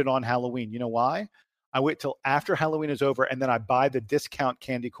never eat it on Halloween. You know why? I wait till after Halloween is over, and then I buy the discount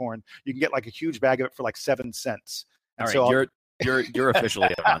candy corn. You can get like a huge bag of it for like 7 cents. And all right, so you're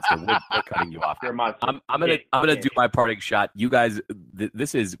officially a monster. We're cutting you off. You're a monster. I'm gonna do my parting shot. You guys,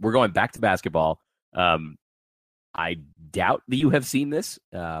 we're going back to basketball. I doubt that you have seen this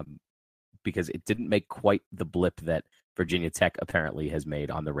because it didn't make quite the blip that Virginia Tech apparently has made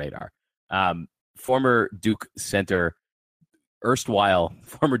on the radar. Former Duke center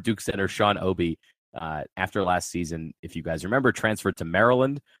Sean Obi, after last season, if you guys remember, transferred to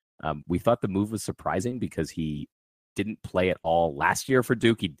Maryland. We thought the move was surprising because he didn't play at all last year for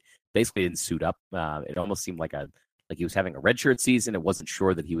Duke. He basically didn't suit up. It almost seemed like he was having a redshirt season. It wasn't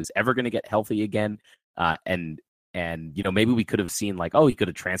sure that he was ever going to get healthy again. And maybe we could have seen he could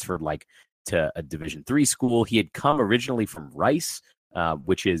have transferred to a Division III school. He had come originally from Rice,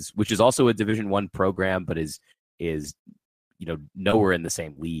 which is also a Division I program, but is nowhere in the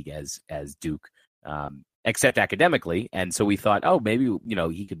same league as Duke, except academically. And so we thought, maybe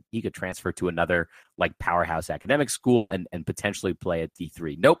he could transfer to another powerhouse academic school and potentially play at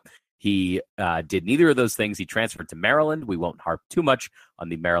D3. Nope. He did neither of those things. He transferred to Maryland. We won't harp too much on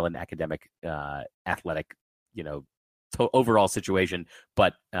the Maryland academic athletic, overall situation,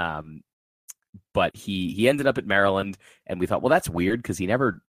 but he ended up at Maryland, and we thought, well, that's weird because he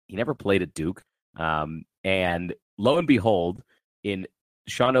never played at Duke. And lo and behold, in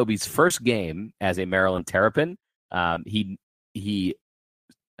Sean Obi's first game as a Maryland Terrapin, he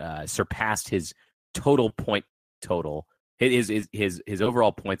surpassed his his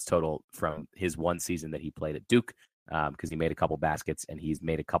overall points total from his one season that he played at Duke, because he made a couple baskets and he's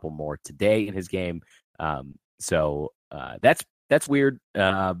made a couple more today in his game. So that's weird.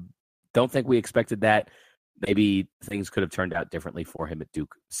 don't think we expected that. Maybe things could have turned out differently for him at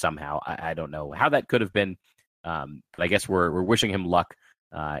Duke somehow. I don't know how that could have been, but I guess we're wishing him luck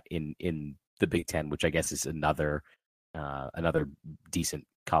in the Big Ten, which I guess is another decent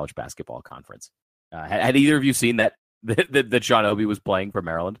college basketball conference. Had either of you seen that Sean Obi was playing for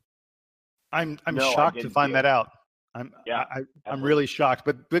Maryland? I'm No, shocked to find that out. I'm absolutely. really shocked,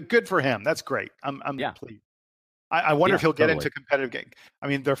 but good for him. That's great. I'm pleased. I wonder if he'll get into competitive game. I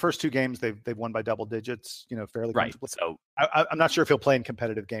mean, their first 2 games they've won by double digits, fairly right. comfortably. So I'm not sure if he'll play in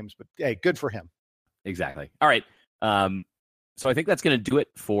competitive games, but hey, good for him. Exactly. All right. So I think that's going to do it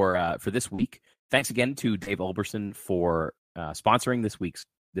for this week. Thanks again to Dave Olberson for sponsoring this week's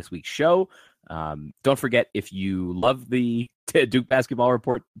show. Don't forget, if you love the Duke Basketball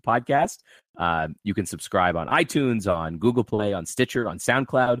Report podcast, you can subscribe on iTunes, on Google Play, on Stitcher, on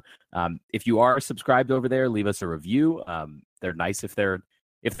SoundCloud. If you are subscribed over there, leave us a review. They're nice. If they're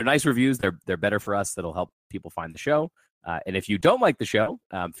nice reviews, they're better for us. That'll help people find the show. And if you don't like the show,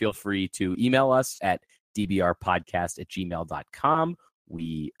 feel free to email us at dbrpodcast@gmail.com.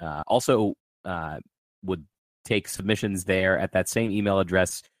 We also would take submissions there at that same email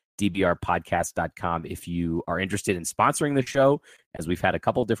address, dbrpodcast.com, if you are interested in sponsoring the show, as we've had a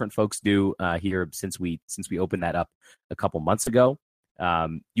couple different folks do here since we opened that up a couple months ago.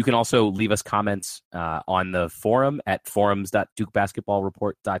 You can also leave us comments on the forum at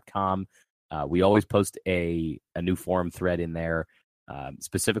forums.dukebasketballreport.com. We always post a new forum thread in there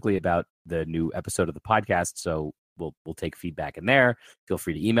specifically about the new episode of the podcast, so we'll take feedback in there. Feel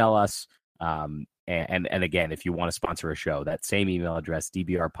free to email us. And again, if you want to sponsor a show, that same email address,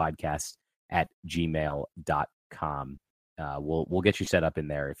 dbrpodcast@gmail.com. We'll get you set up in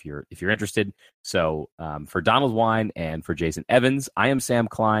there if you're interested. So for Donald Wine and for Jason Evans, I am Sam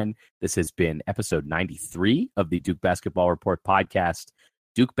Klein. This has been episode 93 of the Duke Basketball Report podcast.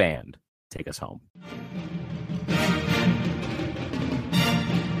 Duke Band, take us home.